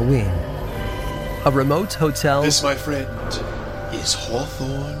of Halloween. A remote hotel. This, my friend, is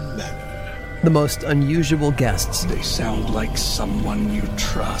Hawthorne Manor. the most unusual guests. They sound like someone you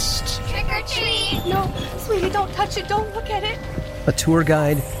trust. Trick or treat! No, sweetie, don't touch it. Don't look at it. A tour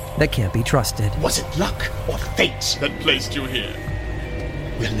guide that can't be trusted. Was it luck or fate that placed you here?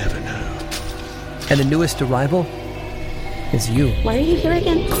 We'll never know. And the newest arrival is you. Why are you here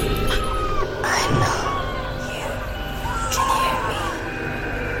again?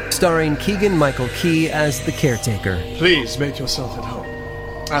 Starring Keegan-Michael Key as the caretaker. Please make yourself at home.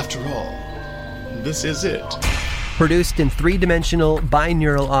 After all, this is it. Produced in three-dimensional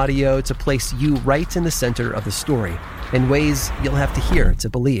binaural audio to place you right in the center of the story in ways you'll have to hear to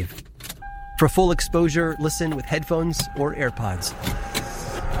believe. For full exposure, listen with headphones or AirPods.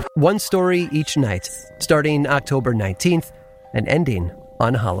 One story each night, starting October 19th and ending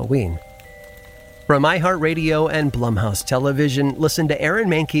on Halloween. From iHeartRadio and Blumhouse Television, listen to Aaron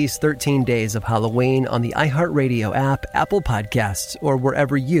Mahnke's 13 Days of Halloween on the iHeartRadio app, Apple Podcasts, or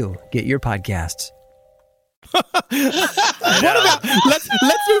wherever you get your podcasts. What about let's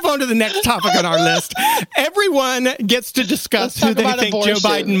move on to the next topic on our list. Everyone gets to discuss who they think Joe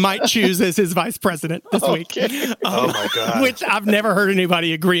Biden might choose as his vice president this week. Oh my God. Which I've never heard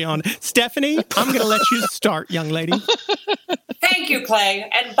anybody agree on. Stephanie, I'm going to let you start, young lady. Thank you, Clay.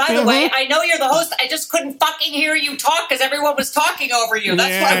 And by the way, I know you're the host. I just couldn't fucking hear you talk because everyone was talking over you.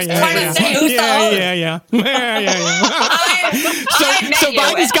 That's what I was trying to say. Who's the host? Yeah. So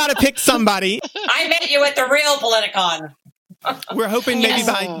Biden's got to pick somebody. I met you at the real Politicon. We're hoping maybe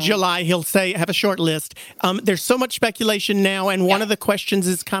by July he'll have a short list. There's so much speculation now, and one of the questions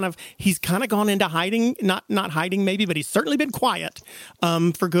is he's kind of gone into hiding, not hiding maybe, but he's certainly been quiet,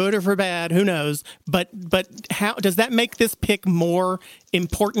 for good or for bad, who knows. But how does that make this pick more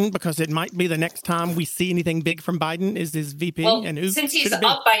important, because it might be the next time we see anything big from Biden is his VP? Well, and who since he's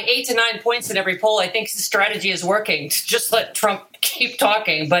up by 8 to 9 points in every poll, I think his strategy is working to just let Trump keep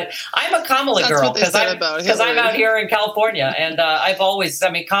talking. But I'm a Kamala girl because I'm out here in California, and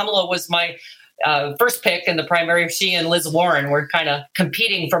Kamala was my first pick in the primary. She and Liz Warren were kind of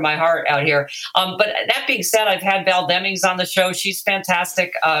competing for my heart out here. But that being said, I've had Val Demings on the show. She's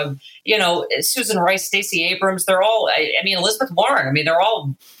fantastic. Susan Rice, Stacey Abrams, they're all, Elizabeth Warren. They're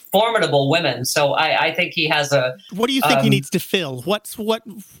all formidable women. So I think he has a... What do you think he needs to fill? What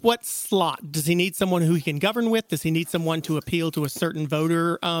slot? Does he need someone who he can govern with? Does he need someone to appeal to a certain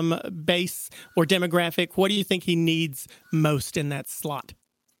voter base or demographic? What do you think he needs most in that slot?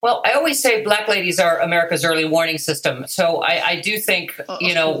 Well, I always say black ladies are America's early warning system. So I do think,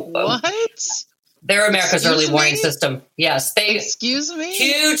 what? They're America's early warning system. Yes, they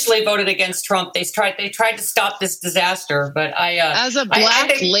hugely voted against Trump. They tried to stop this disaster, but as a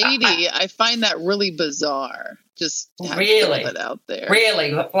black lady, I find that really bizarre. Just really put it out there. Really,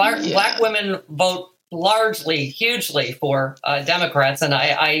 black women vote hugely for Democrats, and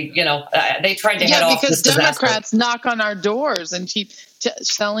they tried to head off this disaster. Because Democrats knock on our doors and keep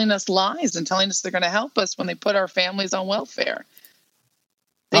telling us lies and telling us they're going to help us when they put our families on welfare.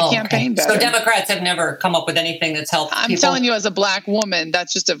 They campaign better. So Democrats have never come up with anything that's helped people? I'm telling you, as a black woman,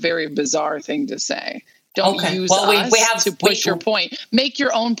 that's just a very bizarre thing to say. Don't use us to push your point. Make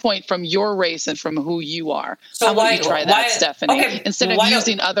your own point from your race and from who you are. So I want you to try that, Stephanie. Okay, instead of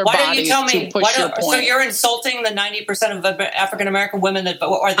using other bodies to push your point. So you're insulting the 90% of African-American women that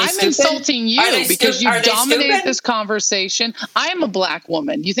are they stupid? I'm insulting you because you dominated this conversation. I'm a black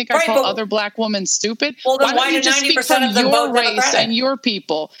woman. You think I call other black women stupid? Well, then why don't you just speak from your race and your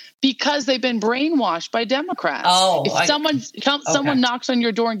people? Because they've been brainwashed by Democrats. If someone knocks on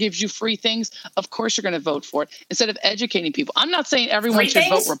your door and gives you free things, of course you're going to vote for it instead of educating people. I'm not saying everyone should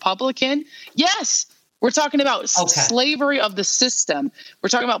vote Republican. Yes. We're talking about slavery of the system. We're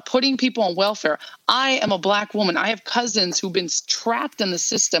talking about putting people on welfare. I am a black woman. I have cousins who've been trapped in the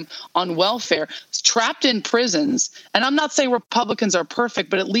system on welfare, trapped in prisons. And I'm not saying Republicans are perfect,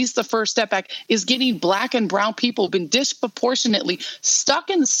 but at least the first step back is getting black and brown people who've been disproportionately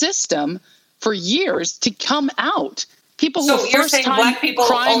stuck in the system for years to come out. People who are you're saying black people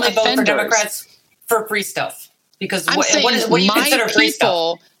only vote for Democrats for free stuff? Because what do you consider free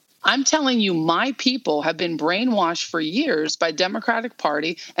stuff? I'm telling you, my people have been brainwashed for years by Democratic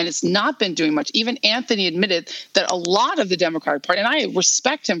Party, and it's not been doing much. Even Anthony admitted that a lot of the Democratic Party, and I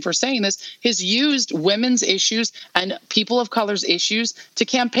respect him for saying this, has used women's issues and people of color's issues to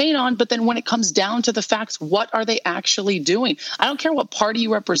campaign on. But then when it comes down to the facts, what are they actually doing? I don't care what party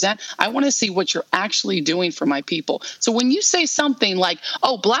you represent. I want to see what you're actually doing for my people. So when you say something like,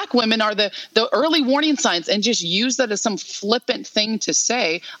 oh, black women are the early warning signs, and just use that as some flippant thing to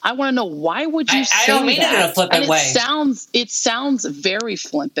say, I want to know, why would you say that? I don't mean it in a flippant way. It sounds very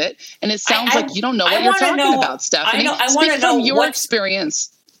flippant, and it sounds like you don't know what you're talking about, Stephanie. Speak from your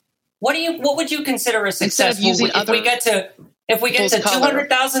experience. What would you consider a success? If we get to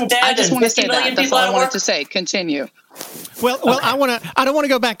 200,000 dead and 50 million people out of work? I wanted to say. Continue. Well, I don't want to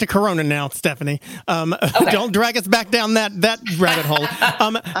go back to Corona now, Stephanie. Don't drag us back down that rabbit hole.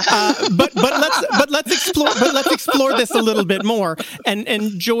 But let's explore this a little bit more.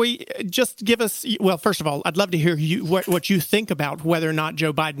 And Joy, just give us. Well, first of all, I'd love to hear what you think about whether or not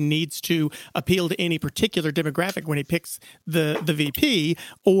Joe Biden needs to appeal to any particular demographic when he picks the VP.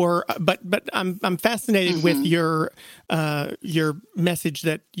 But I'm fascinated with your message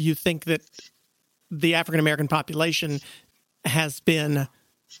that you think that the African American population has been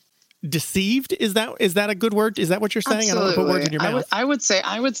deceived. Is that a good word? Is that what you're saying? Absolutely. I don't want to put words in your mouth. I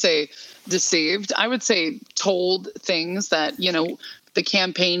would say deceived. I would say told things that, the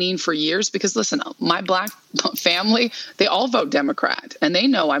campaigning for years, because listen, my Black family, they all vote Democrat and they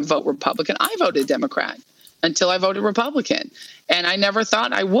know I vote Republican. I voted Democrat until I voted Republican. And I never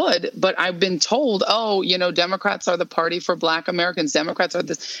thought I would, but I've been told, Democrats are the party for Black Americans. Democrats are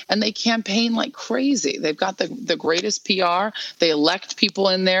this. And they campaign like crazy. They've got the greatest PR. They elect people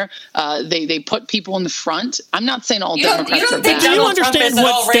in there. They put people in the front. I'm not saying all Democrats are bad. Do you understand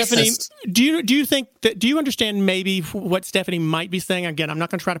what Stephanie, do you understand maybe what Stephanie might be saying? Again, I'm not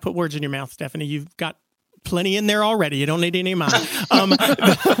going to try to put words in your mouth, Stephanie. You've got plenty in there already. You don't need any of mine. I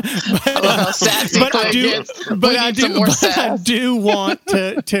do want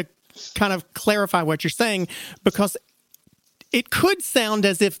to kind of clarify what you're saying, because it could sound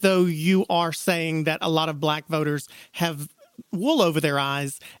as if though you are saying that a lot of Black voters have wool over their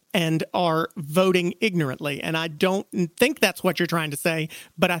eyes and are voting ignorantly. And I don't think that's what you're trying to say,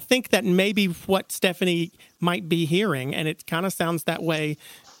 but I think that maybe what Stephanie might be hearing, and it kind of sounds that way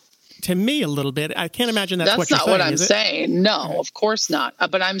to me a little bit. I can't imagine that's what you're saying. That's not what I'm saying. No, of course not.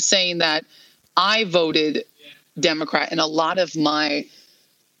 But I'm saying that I voted Democrat, and a lot of my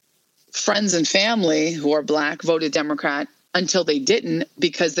friends and family who are Black voted Democrat until they didn't,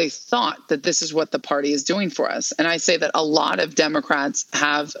 because they thought that this is what the party is doing for us. And I say that a lot of Democrats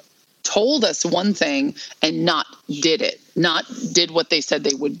have told us one thing and not did what they said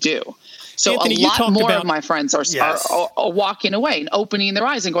they would do. So Anthony, a lot more of my friends are walking away and opening their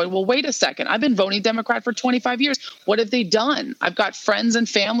eyes and going, well, wait a second. I've been voting Democrat for 25 years. What have they done? I've got friends and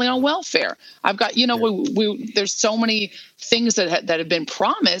family on welfare. I've got, there's so many things that have been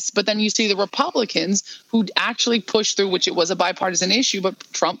promised, but then you see the Republicans who actually pushed through, which it was a bipartisan issue, but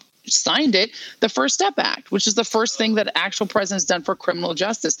Trump signed it, the First Step Act, which is the first thing that actual president's done for criminal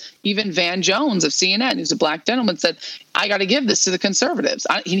justice. Even Van Jones of CNN, who's a Black gentleman, said, I got to give this to the conservatives.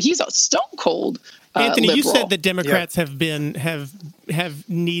 He's a stone cold Anthony, liberal. You said that Democrats have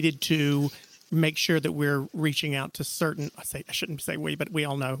needed to make sure that we're reaching out to certain, I shouldn't say we, but we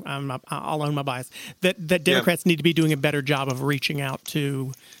all know, I'll own my bias, that Democrats need to be doing a better job of reaching out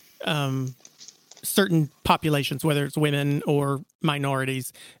to certain populations, whether it's women or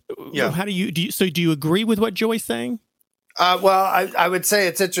minorities. Yeah. How do you agree with what Joy's saying? I would say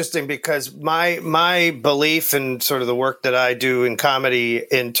it's interesting because my belief and sort of the work that I do in comedy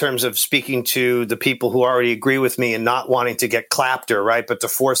in terms of speaking to the people who already agree with me and not wanting to get clapter, right, but to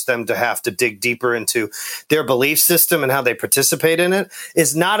force them to have to dig deeper into their belief system and how they participate in it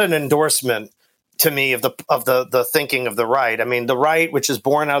is not an endorsement to me of the thinking of the right. I mean, the right, which is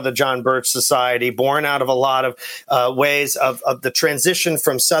born out of the John Birch Society, born out of a lot of ways of the transition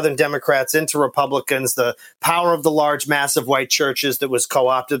from Southern Democrats into Republicans, the power of the large, massive white churches that was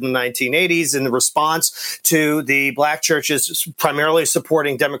co-opted in the 1980s in the response to the Black churches primarily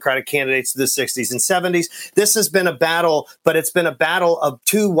supporting Democratic candidates in the 60s and 70s. This has been a battle, but it's been a battle of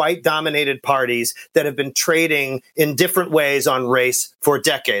two white-dominated parties that have been trading in different ways on race for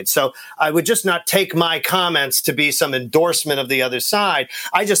decades. So I would just not take my comments to be some endorsement of the other side.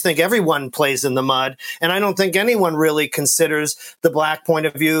 I just think everyone plays in the mud, and I don't think anyone really considers the Black point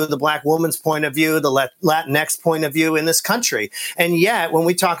of view, the Black woman's point of view, the Latinx point of view in this country. And yet, when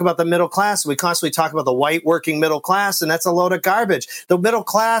we talk about the middle class, we constantly talk about the white working middle class, and that's a load of garbage. The middle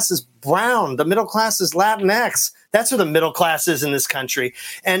class is brown. The middle class is Latinx. That's where the middle class is in this country.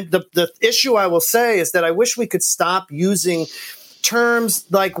 And the issue I will say is that I wish we could stop using terms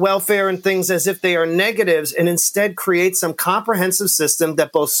like welfare and things as if they are negatives and instead create some comprehensive system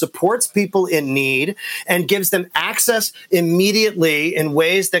that both supports people in need and gives them access immediately in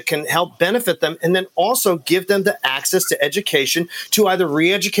ways that can help benefit them, and then also give them the access to education to either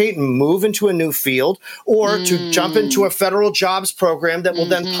re-educate and move into a new field or to jump into a federal jobs program that will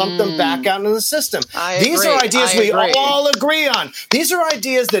then pump them back out into the system. These are ideas we all agree on. These are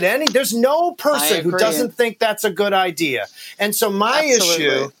ideas that there's no person who doesn't think that's a good idea. And so my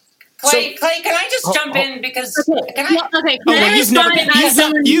issue Clay, can I just jump in because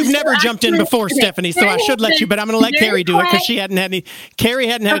you've never jumped in before, Stephanie. So I should let you, but I'm going to let Carrie do it because Carrie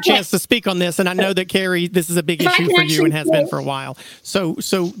hadn't had a chance to speak on this, and I know that Carrie, this is a big issue for you and has been for a while. So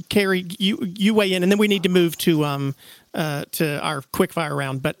Carrie, you weigh in, and then we need to move to our quickfire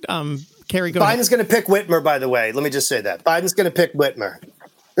round. But Carrie, go ahead. Biden's going to pick Whitmer. By the way, let me just say that Biden's going to pick Whitmer.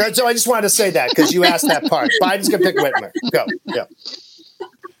 So I just wanted to say that because you asked that part. Biden's going to pick Whitmer. Go. Yeah.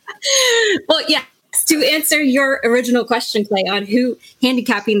 Well, yeah. To answer your original question, Clay, on who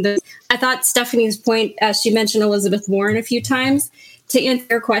handicapping this, I thought Stephanie's point, she mentioned Elizabeth Warren a few times. To answer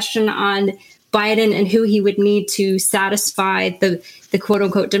your question on Biden and who he would need to satisfy the quote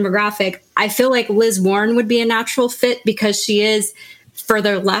unquote demographic, I feel like Liz Warren would be a natural fit because she is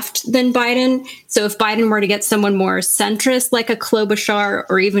further left than Biden. So if Biden were to get someone more centrist, like a Klobuchar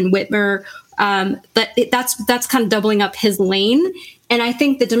or even Whitmer, that's kind of doubling up his lane. And I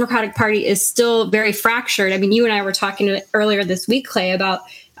think the Democratic Party is still very fractured. I mean, you and I were talking earlier this week, Clay, about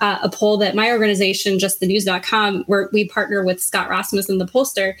a poll that my organization, justthenews.com, where we partner with Scott Rasmussen, the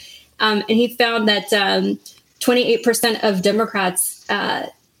pollster, and he found that 28% of Democrats,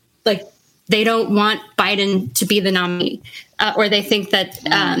 they don't want Biden to be the nominee, or they think that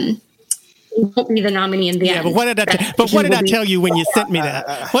he won't be the nominee in the end. But what did I tell you when you sent me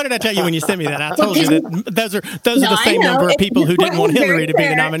that? What did I tell you when you sent me that? I told you that those are the same number of people who didn't want Hillary to be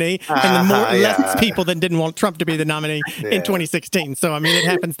the nominee, and less people than didn't want Trump to be the nominee in 2016. So I mean, it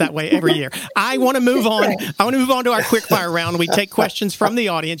happens that way every year. I want to move on. I want to move on to our quickfire round. We take questions from the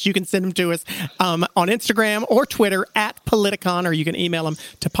audience. You can send them to us on Instagram or Twitter @Politicon, or you can email them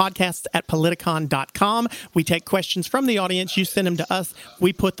to podcasts@politicon.com. We take questions from the audience. You send them to us.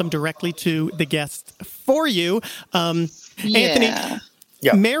 We put them directly to the guest for you. Anthony,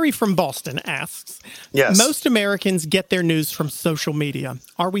 Mary from Boston asks, most Americans get their news from social media.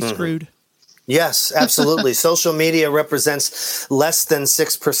 Are we screwed? Yes, absolutely. Social media represents less than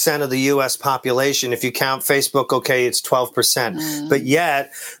 6% of the U.S. population. If you count Facebook, okay, it's 12%. But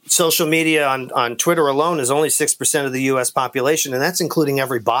yet, social media on Twitter alone is only 6% of the U.S. population, and that's including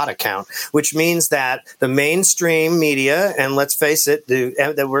every bot account, which means that the mainstream media, and let's face it, you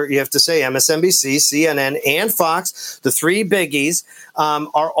have to say MSNBC, CNN, and Fox, the three biggies,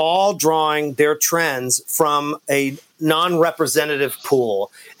 are all drawing their trends from a non-representative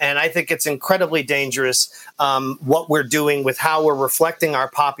pool. And I think it's incredibly dangerous what we're doing with how we're reflecting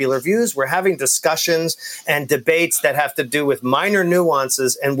our popular views. We're having discussions and debates that have to do with minor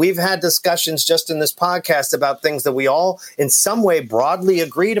nuances. And we've had discussions just in this podcast about things that we all in some way broadly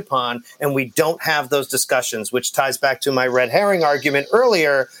agreed upon. And we don't have those discussions, which ties back to my red herring argument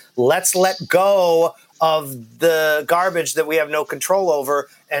earlier. Let's let go of the garbage that we have no control over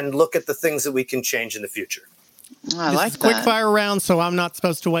and look at the things that we can change in the future. I like that. Quick fire round, so I'm not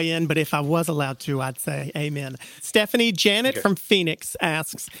supposed to weigh in, but if I was allowed to, I'd say amen. Stephanie, Janet from Phoenix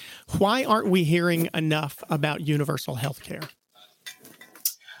asks, why aren't we hearing enough about universal health care?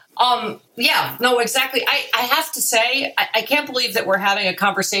 Exactly. I have to say, I can't believe that we're having a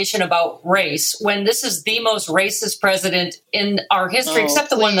conversation about race when this is the most racist president in our history,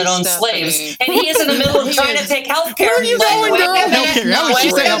 except the one that owned slaves. And he is in the middle of trying to take health care. Where are you going, girl? She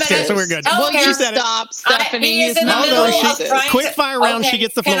said health care, so we're good. Well, you stop, Stephanie. He is in the middle of trying Quick fire round, she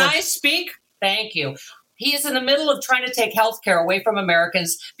gets the floor. Can I speak? Thank you. He is in the middle of trying to take health care away from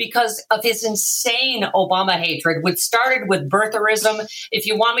Americans because of his insane Obama hatred, which started with birtherism. If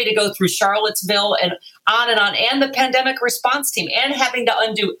you want me to go through Charlottesville and on, and the pandemic response team, and having to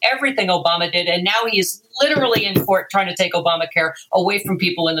undo everything Obama did. And now he is literally in court trying to take Obamacare away from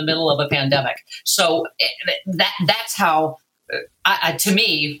people in the middle of a pandemic. So that's how... to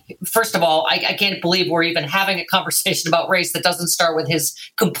me, first of all, I can't believe we're even having a conversation about race that doesn't start with his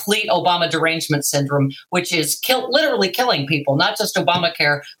complete Obama derangement syndrome, which is literally killing people, not just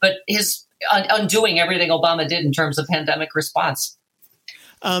Obamacare, but his undoing everything Obama did in terms of pandemic response.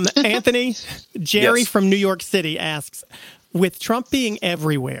 Anthony, Jerry from New York City asks, with Trump being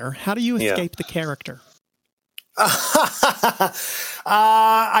everywhere, how do you escape the character?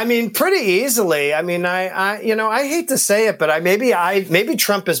 I mean, pretty easily. I mean, I hate to say it, but maybe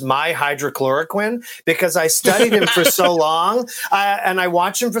Trump is my hydrochloroquine because I studied him for so long and I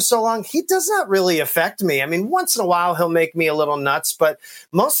watch him for so long. He does not really affect me. I mean, once in a while he'll make me a little nuts, but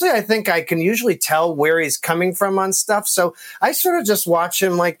mostly I think I can usually tell where he's coming from on stuff. So I sort of just watch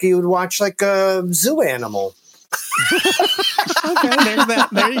him like you would watch like a zoo animal. Okay, there's that.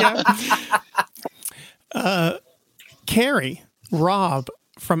 There you go. Carrie, Rob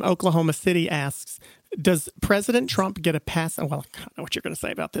from Oklahoma City asks, Does President Trump get a pass? Well, I know what you're going to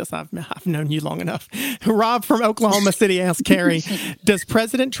say about this. I've known you long enough. Rob from Oklahoma City asks Carrie, does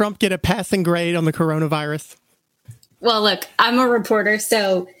President Trump get a passing grade on the coronavirus? Well, look, I'm a reporter,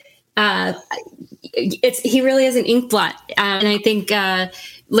 so he really is an inkblot. And I think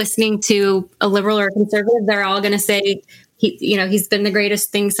listening to a liberal or a conservative, they're all going to say, he's been the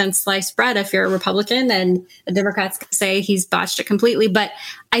greatest thing since sliced bread if you're a Republican, and the Democrats say he's botched it completely. But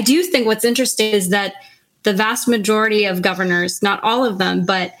I do think what's interesting is that the vast majority of governors, not all of them,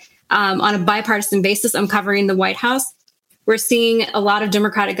 but on a bipartisan basis, I'm covering the White House. We're seeing a lot of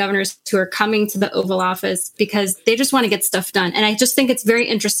Democratic governors who are coming to the Oval Office because they just want to get stuff done. And I just think it's very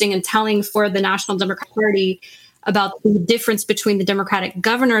interesting and telling for the National Democratic Party about the difference between the Democratic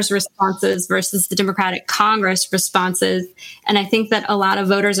governor's responses versus the Democratic Congress responses. And I think that a lot of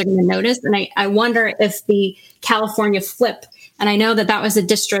voters are going to notice. And I wonder if the California flip, and I know that was a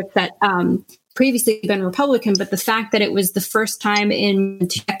district that previously been Republican, but the fact that it was the first time in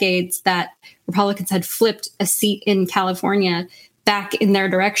 2 decades that Republicans had flipped a seat in California back in their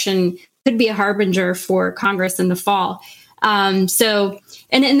direction could be a harbinger for Congress in the fall. And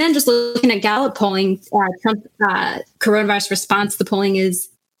then just looking at Gallup polling, Trump coronavirus response, the polling is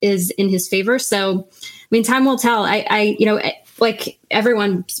in his favor. So, I mean, time will tell. I like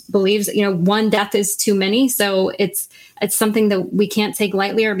everyone believes, one death is too many. So it's something that we can't take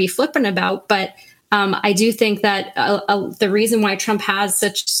lightly or be flippant about. But I do think that the reason why Trump has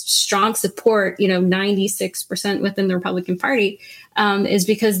such strong support, 96% within the Republican Party, is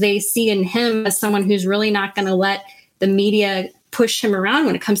because they see in him as someone who's really not going to let the media push him around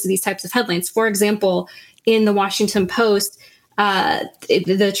when it comes to these types of headlines. For example, in the Washington Post,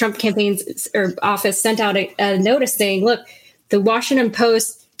 the Trump campaign's office sent out a notice saying, look, the Washington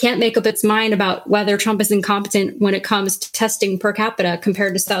Post can't make up its mind about whether Trump is incompetent when it comes to testing per capita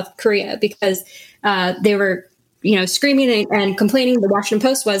compared to South Korea, because they were, screaming and complaining. The Washington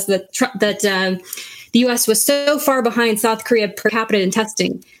Post was that the U.S. was so far behind South Korea per capita in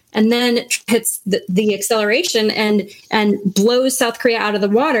testing, and then hits the acceleration and blows South Korea out of the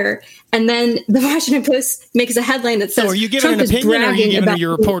water. And then the Washington Post makes a headline that says, so are you giving an opinion, or are you giving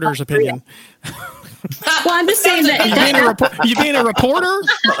your reporter's opinion? Well, I'm just saying that. You being a reporter,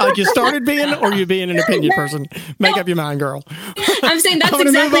 like you started being, or you being an opinion person? Make up your mind, girl. I'm saying that's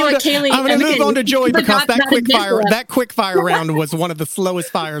exactly what Kaylee. I'm going to move on to Joy, because that quick fire round was one of the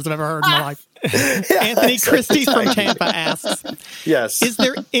slowest fires I've ever heard in my life. Anthony Christie from Tampa asks, yes, is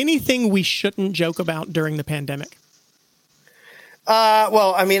there anything we shouldn't joke about during the pandemic?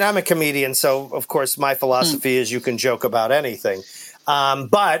 Well, I mean, I'm a comedian, so of course my philosophy is you can joke about anything.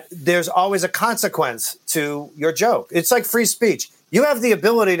 But there's always a consequence to your joke. It's like free speech. You have the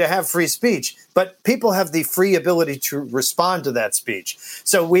ability to have free speech, but people have the free ability to respond to that speech.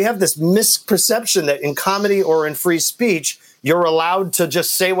 So we have this misperception that in comedy or in free speech, you're allowed to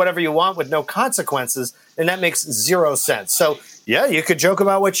just say whatever you want with no consequences, and that makes zero sense. So, yeah, you could joke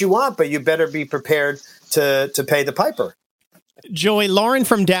about what you want, but you better be prepared to pay the piper. Joy, Lauren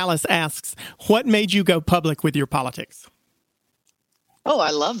from Dallas asks, what made you go public with your politics? Oh,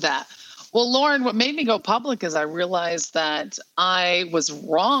 I love that. Well, Lauren, what made me go public is I realized that I was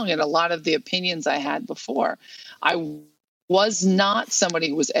wrong in a lot of the opinions I had before. I was not somebody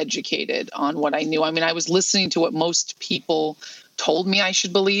who was educated on what I knew. I mean, I was listening to what most people told me I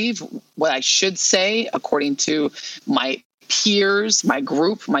should believe, what I should say according to my peers, my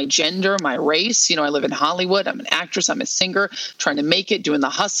group, my gender, my race. I live in Hollywood. I'm an actress. I'm a singer, trying to make it, doing the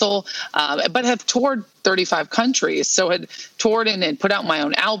hustle, but have toured 35 countries. So had toured and put out my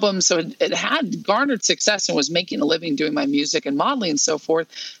own album. So it had garnered success and was making a living doing my music and modeling and so forth.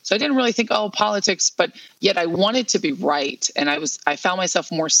 So I didn't really think, politics, but yet I wanted to be right. And I found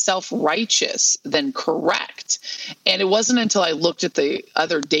myself more self-righteous than correct. And it wasn't until I looked at the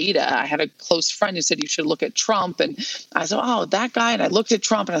other data. I had a close friend who said, you should look at Trump. And I said, oh, that guy. And I looked at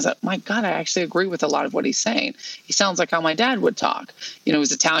Trump and I was like, my God, I actually agree with a lot of what he's saying. He sounds like how my dad would talk.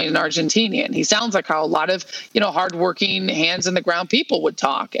 He's Italian and Argentinian. He sounds like how a lot of, hardworking, hands in the ground people would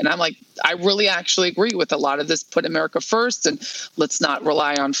talk. And I'm like, I really actually agree with a lot of this. Put America first, and let's not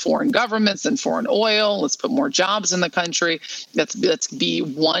rely on foreign governments and foreign oil. Let's put more jobs in the country. Let's be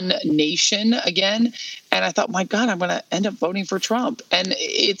one nation again. And I thought, my God, I'm going to end up voting for Trump. And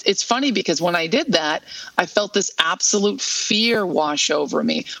it's funny because when I did that, I felt this absolute fear wash over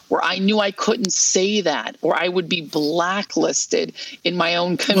me, where I knew I couldn't say that, or I would be blacklisted in my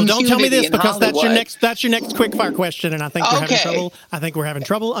own community. Well, don't tell me this, because Hollywood. that's your next quick fire question, and I think we're having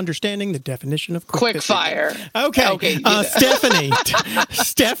trouble understanding the definition of quick fire. Okay.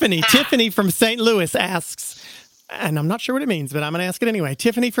 Tiffany from St. Louis asks, and I'm not sure what it means, but I'm going to ask it anyway.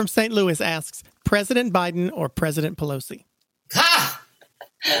 Tiffany from St. Louis asks, President Biden or President Pelosi? Ha!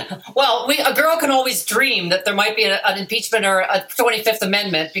 Well, a girl can always dream that there might be an impeachment or a 25th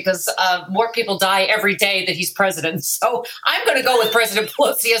Amendment because more people die every day that he's president. So I'm going to go with President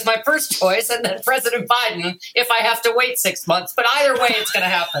Pelosi as my first choice and then President Biden if I have to wait 6 months. But either way, it's going to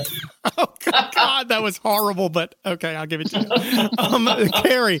happen. Oh, God, that was horrible. But okay, I'll give it to you.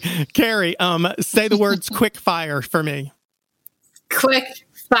 Carrie, say the words quick fire for me. Quick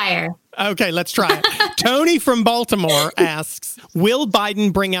fire. Okay, let's try it. Tony from Baltimore asks, will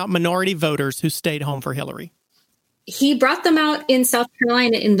Biden bring out minority voters who stayed home for Hillary? He brought them out in South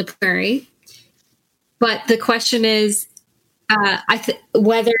Carolina in the primary. But the question is I think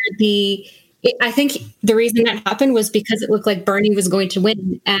the reason that happened was because it looked like Bernie was going to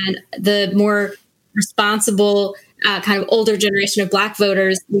win. And the more responsible kind of older generation of Black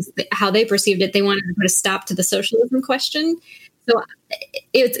voters, how they perceived it, they wanted to put a stop to the socialism question. So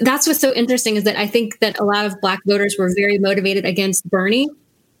that's what's so interesting is that I think that a lot of Black voters were very motivated against Bernie.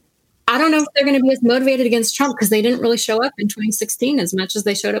 I don't know if they're going to be as motivated against Trump because they didn't really show up in 2016 as much as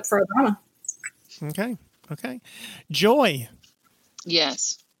they showed up for Obama. Okay. Joy.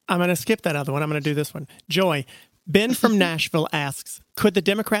 Yes. I'm going to skip that other one. I'm going to do this one. Joy. Ben from Nashville asks, could the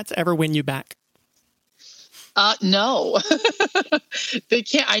Democrats ever win you back? No, they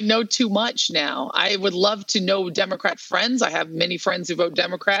can't. I know too much now. I would love to know Democrat friends. I have many friends who vote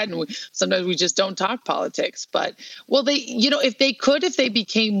Democrat, and sometimes we just don't talk politics. But, well, if they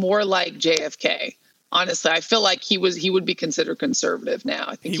became more like JFK, honestly, I feel like he would be considered conservative now.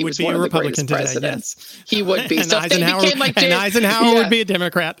 I think he was one of the greatest presidents. Yes. He would be. And so Eisenhower would be a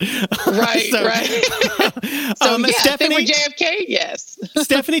Democrat. Right, right. So Stephanie, with JFK, yes.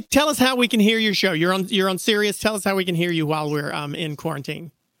 Stephanie, tell us how we can hear your show. You're on Sirius. Tell us how we can hear you while we're in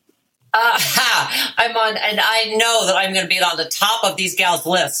quarantine. I'm on, and I know that I'm going to be on the top of these gals'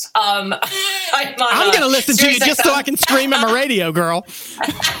 lists. I'm going to listen to you just so I can stream at my radio, girl.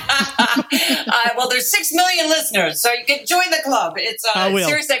 Well, there's 6 million listeners, so you can join the club. It's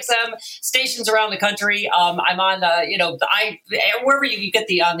Sirius XM stations around the country. I'm on wherever you get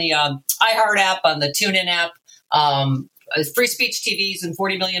on the iHeart app, on the TuneIn app, Free Speech TVs in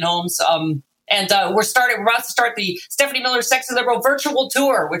 40 million homes. And we're about to start the Stephanie Miller Sexy Liberal virtual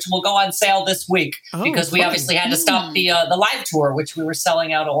tour, which will go on sale this week because we obviously had to stop the live tour, which we were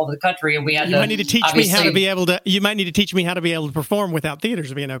selling out all over the country, and we had. You might need to teach me how to be able to. You might need to teach me how to be able to perform without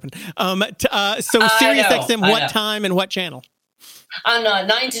theaters being open. So Sirius XM, what time and what channel? On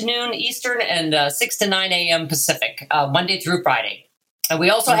 9 to noon Eastern and 6 to 9 a.m. Pacific, Monday through Friday. And we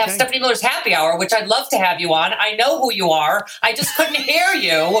also have Stephanie Miller's Happy Hour, which I'd love to have you on. I know who you are. I just couldn't hear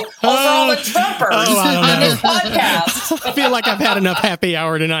you over all the Trumpers on this podcast. I feel like I've had enough Happy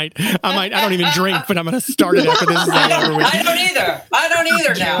Hour tonight. I don't even drink, but I'm going to start it after this is all over with. I don't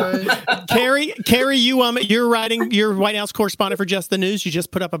either now. Carrie, you're writing, you're White House correspondent for Just the News. You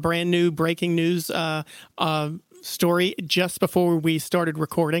just put up a brand new breaking news story just before we started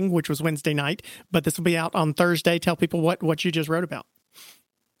recording, which was Wednesday night. But this will be out on Thursday. Tell people what you just wrote about.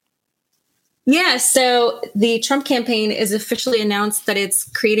 Yeah, so the Trump campaign is officially announced that it's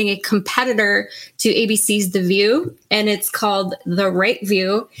creating a competitor to ABC's The View, and it's called The Right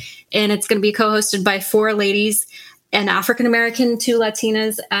View, and it's going to be co-hosted by 4 ladies, an African-American, 2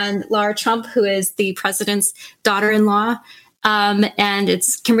 Latinas, and Lara Trump, who is the president's daughter-in-law, and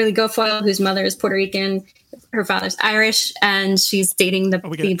it's Kimberly Guilfoyle, whose mother is Puerto Rican, her father's Irish, and she's dating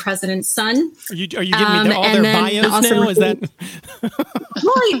the president's son. Are you giving me all their bios now? Is that?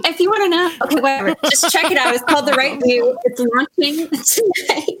 Well, if you want to know, okay, whatever. Just check it out. It's called The Right View. It's launching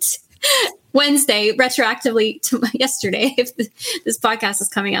tonight, Wednesday, retroactively to yesterday, if this podcast is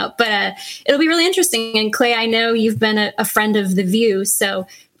coming out. But it'll be really interesting. And Clay, I know you've been a friend of The View, so.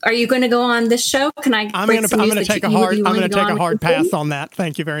 Are you going to go on this show? Can I? I'm going to take a hard pass on that.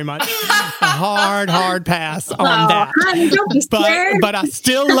 Thank you very much. A hard pass on that. Honey, don't be scared. But I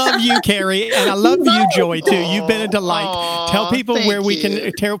still love you, Carrie, and I love you, Joy, too. You've been a delight. Tell people where we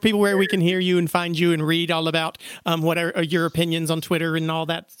can hear you and find you and read all about what are your opinions on Twitter and all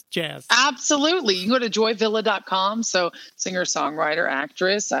that jazz. Absolutely. You can go to joyvilla.com. So singer, songwriter,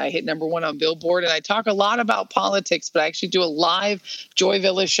 actress. I hit #1 on Billboard, and I talk a lot about politics, but I actually do a live Joy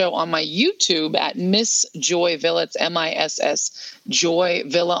Villa show on my YouTube at Miss Joy Villa. It's MISS Joy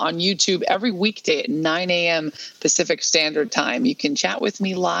Villa on YouTube every weekday at 9 a.m. Pacific Standard Time. You can chat with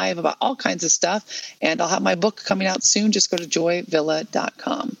me live about all kinds of stuff, and I'll have my book coming out soon. Just go to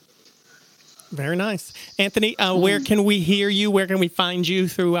joyvilla.com. Very nice. Anthony, where can we hear you? Where can we find you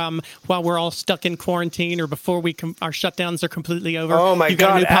through while we're all stuck in quarantine or before our shutdowns are completely over? Oh, my God.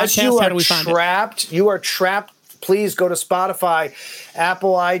 Got a new podcast? How do we find it? You are trapped please go to Spotify,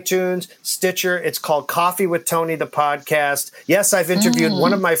 Apple, iTunes, Stitcher. It's called Coffee with Tony, the podcast. Yes, I've interviewed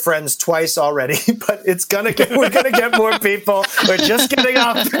one of my friends twice already, but we're going to get more people. We're just getting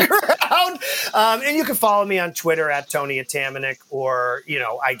off the ground. And you can follow me on Twitter at Tony Atamanuik, or,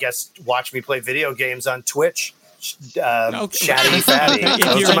 I guess watch me play video games on Twitch. Shatty Fatty.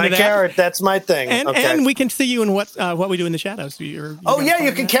 Those are my carrot. That's my thing. And we can see you in what we do in the shadows. You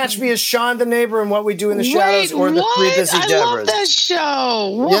can catch me as Sean the neighbor in What We Do in the Shadows, or the Three Busy Debras. I love that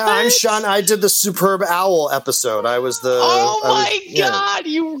show. What? Yeah, I'm Sean. I did the Superb Owl episode. I was the. Oh my God!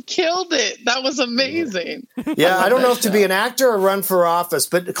 You killed it. That was amazing. Yeah, I don't know if to be an actor or run for office,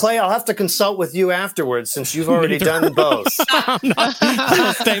 but Clay, I'll have to consult with you afterwards since you've already done both.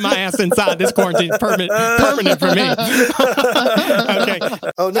 I'll stay my ass inside. This quarantine is permanent for me. Okay.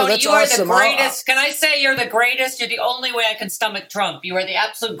 Oh no, that's you are awesome. The greatest. Can I say you're the greatest? You're the only way I can stomach Trump. You are the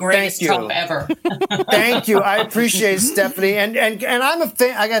absolute greatest Trump ever. Thank you. I appreciate Stephanie, and I'm a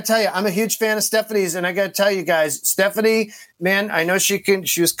fan. I gotta tell you, I'm a huge fan of Stephanie's, and I gotta tell you guys, Stephanie, man, I know she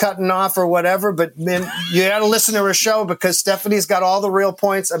was cutting off or whatever, but man, you gotta listen to her show because Stephanie's got all the real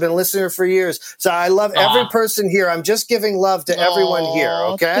points. I've been listening to her for years, so I love every person here. I'm just giving love to everyone here.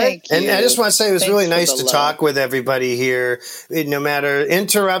 Okay, and I just want to say it was really nice to talk with everybody here. No matter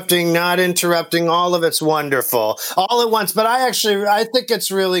interrupting, not interrupting, all of it's wonderful, all at once. But I think it's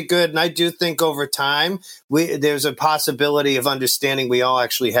really good, and I do think over time there's a possibility of understanding. We all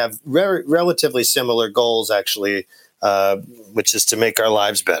actually have relatively similar goals, actually. Which is to make our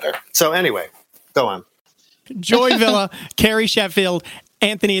lives better. So anyway, go on. Joy Villa, Carrie Sheffield,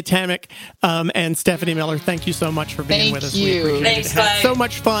 Anthony Atamanuik, and Stephanie Miller, thank you so much for being with us. We appreciate Thanks, it. Had so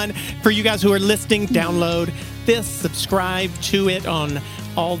much fun. For you guys who are listening, download this, subscribe to it on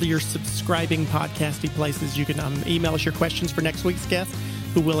all your subscribing podcasty places. You can email us your questions for next week's guest,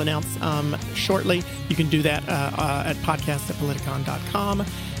 who we'll announce shortly. You can do that at podcast@politicon.com.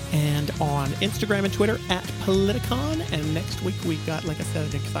 and on Instagram and Twitter at Politicon. And next week we've got, like I said,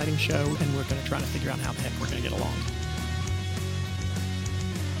 an exciting show, and we're going to try to figure out how the heck we're going to get along.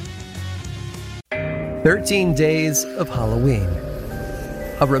 13 Days of Halloween.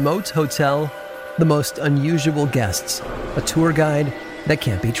 A remote hotel, the most unusual guests, a tour guide that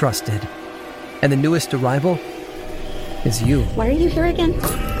can't be trusted. And the newest arrival is you. Why are you here again?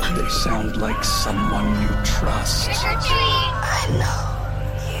 They sound like someone you trust. I know.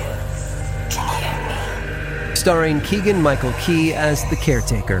 Starring Keegan-Michael Key as the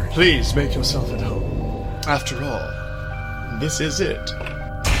caretaker. Please make yourself at home. After all, this is it.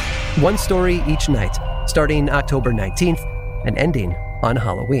 One story each night, starting October 19th and ending on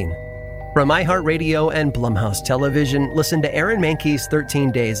Halloween. From iHeartRadio and Blumhouse Television, listen to Aaron Mahnke's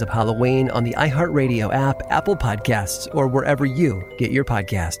 13 Days of Halloween on the iHeartRadio app, Apple Podcasts, or wherever you get your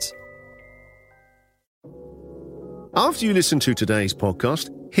podcasts. After you listen to today's podcast,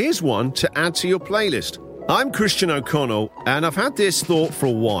 here's one to add to your playlist. I'm Christian O'Connell, and I've had this thought for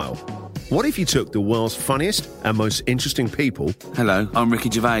a while. What if you took the world's funniest and most interesting people... Hello, I'm Ricky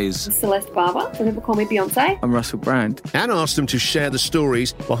Gervais. Celeste Barber. Some people call me Beyonce. I'm Russell Brand. ...and asked them to share the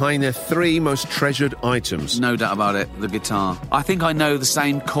stories behind their 3 most treasured items. No doubt about it, the guitar. I think I know the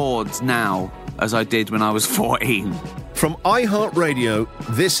same chords now as I did when I was 14. From iHeartRadio,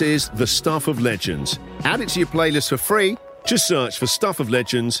 this is The Stuff of Legends. Add it to your playlist for free. Just search for Stuff of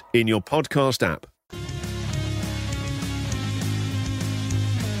Legends in your podcast app.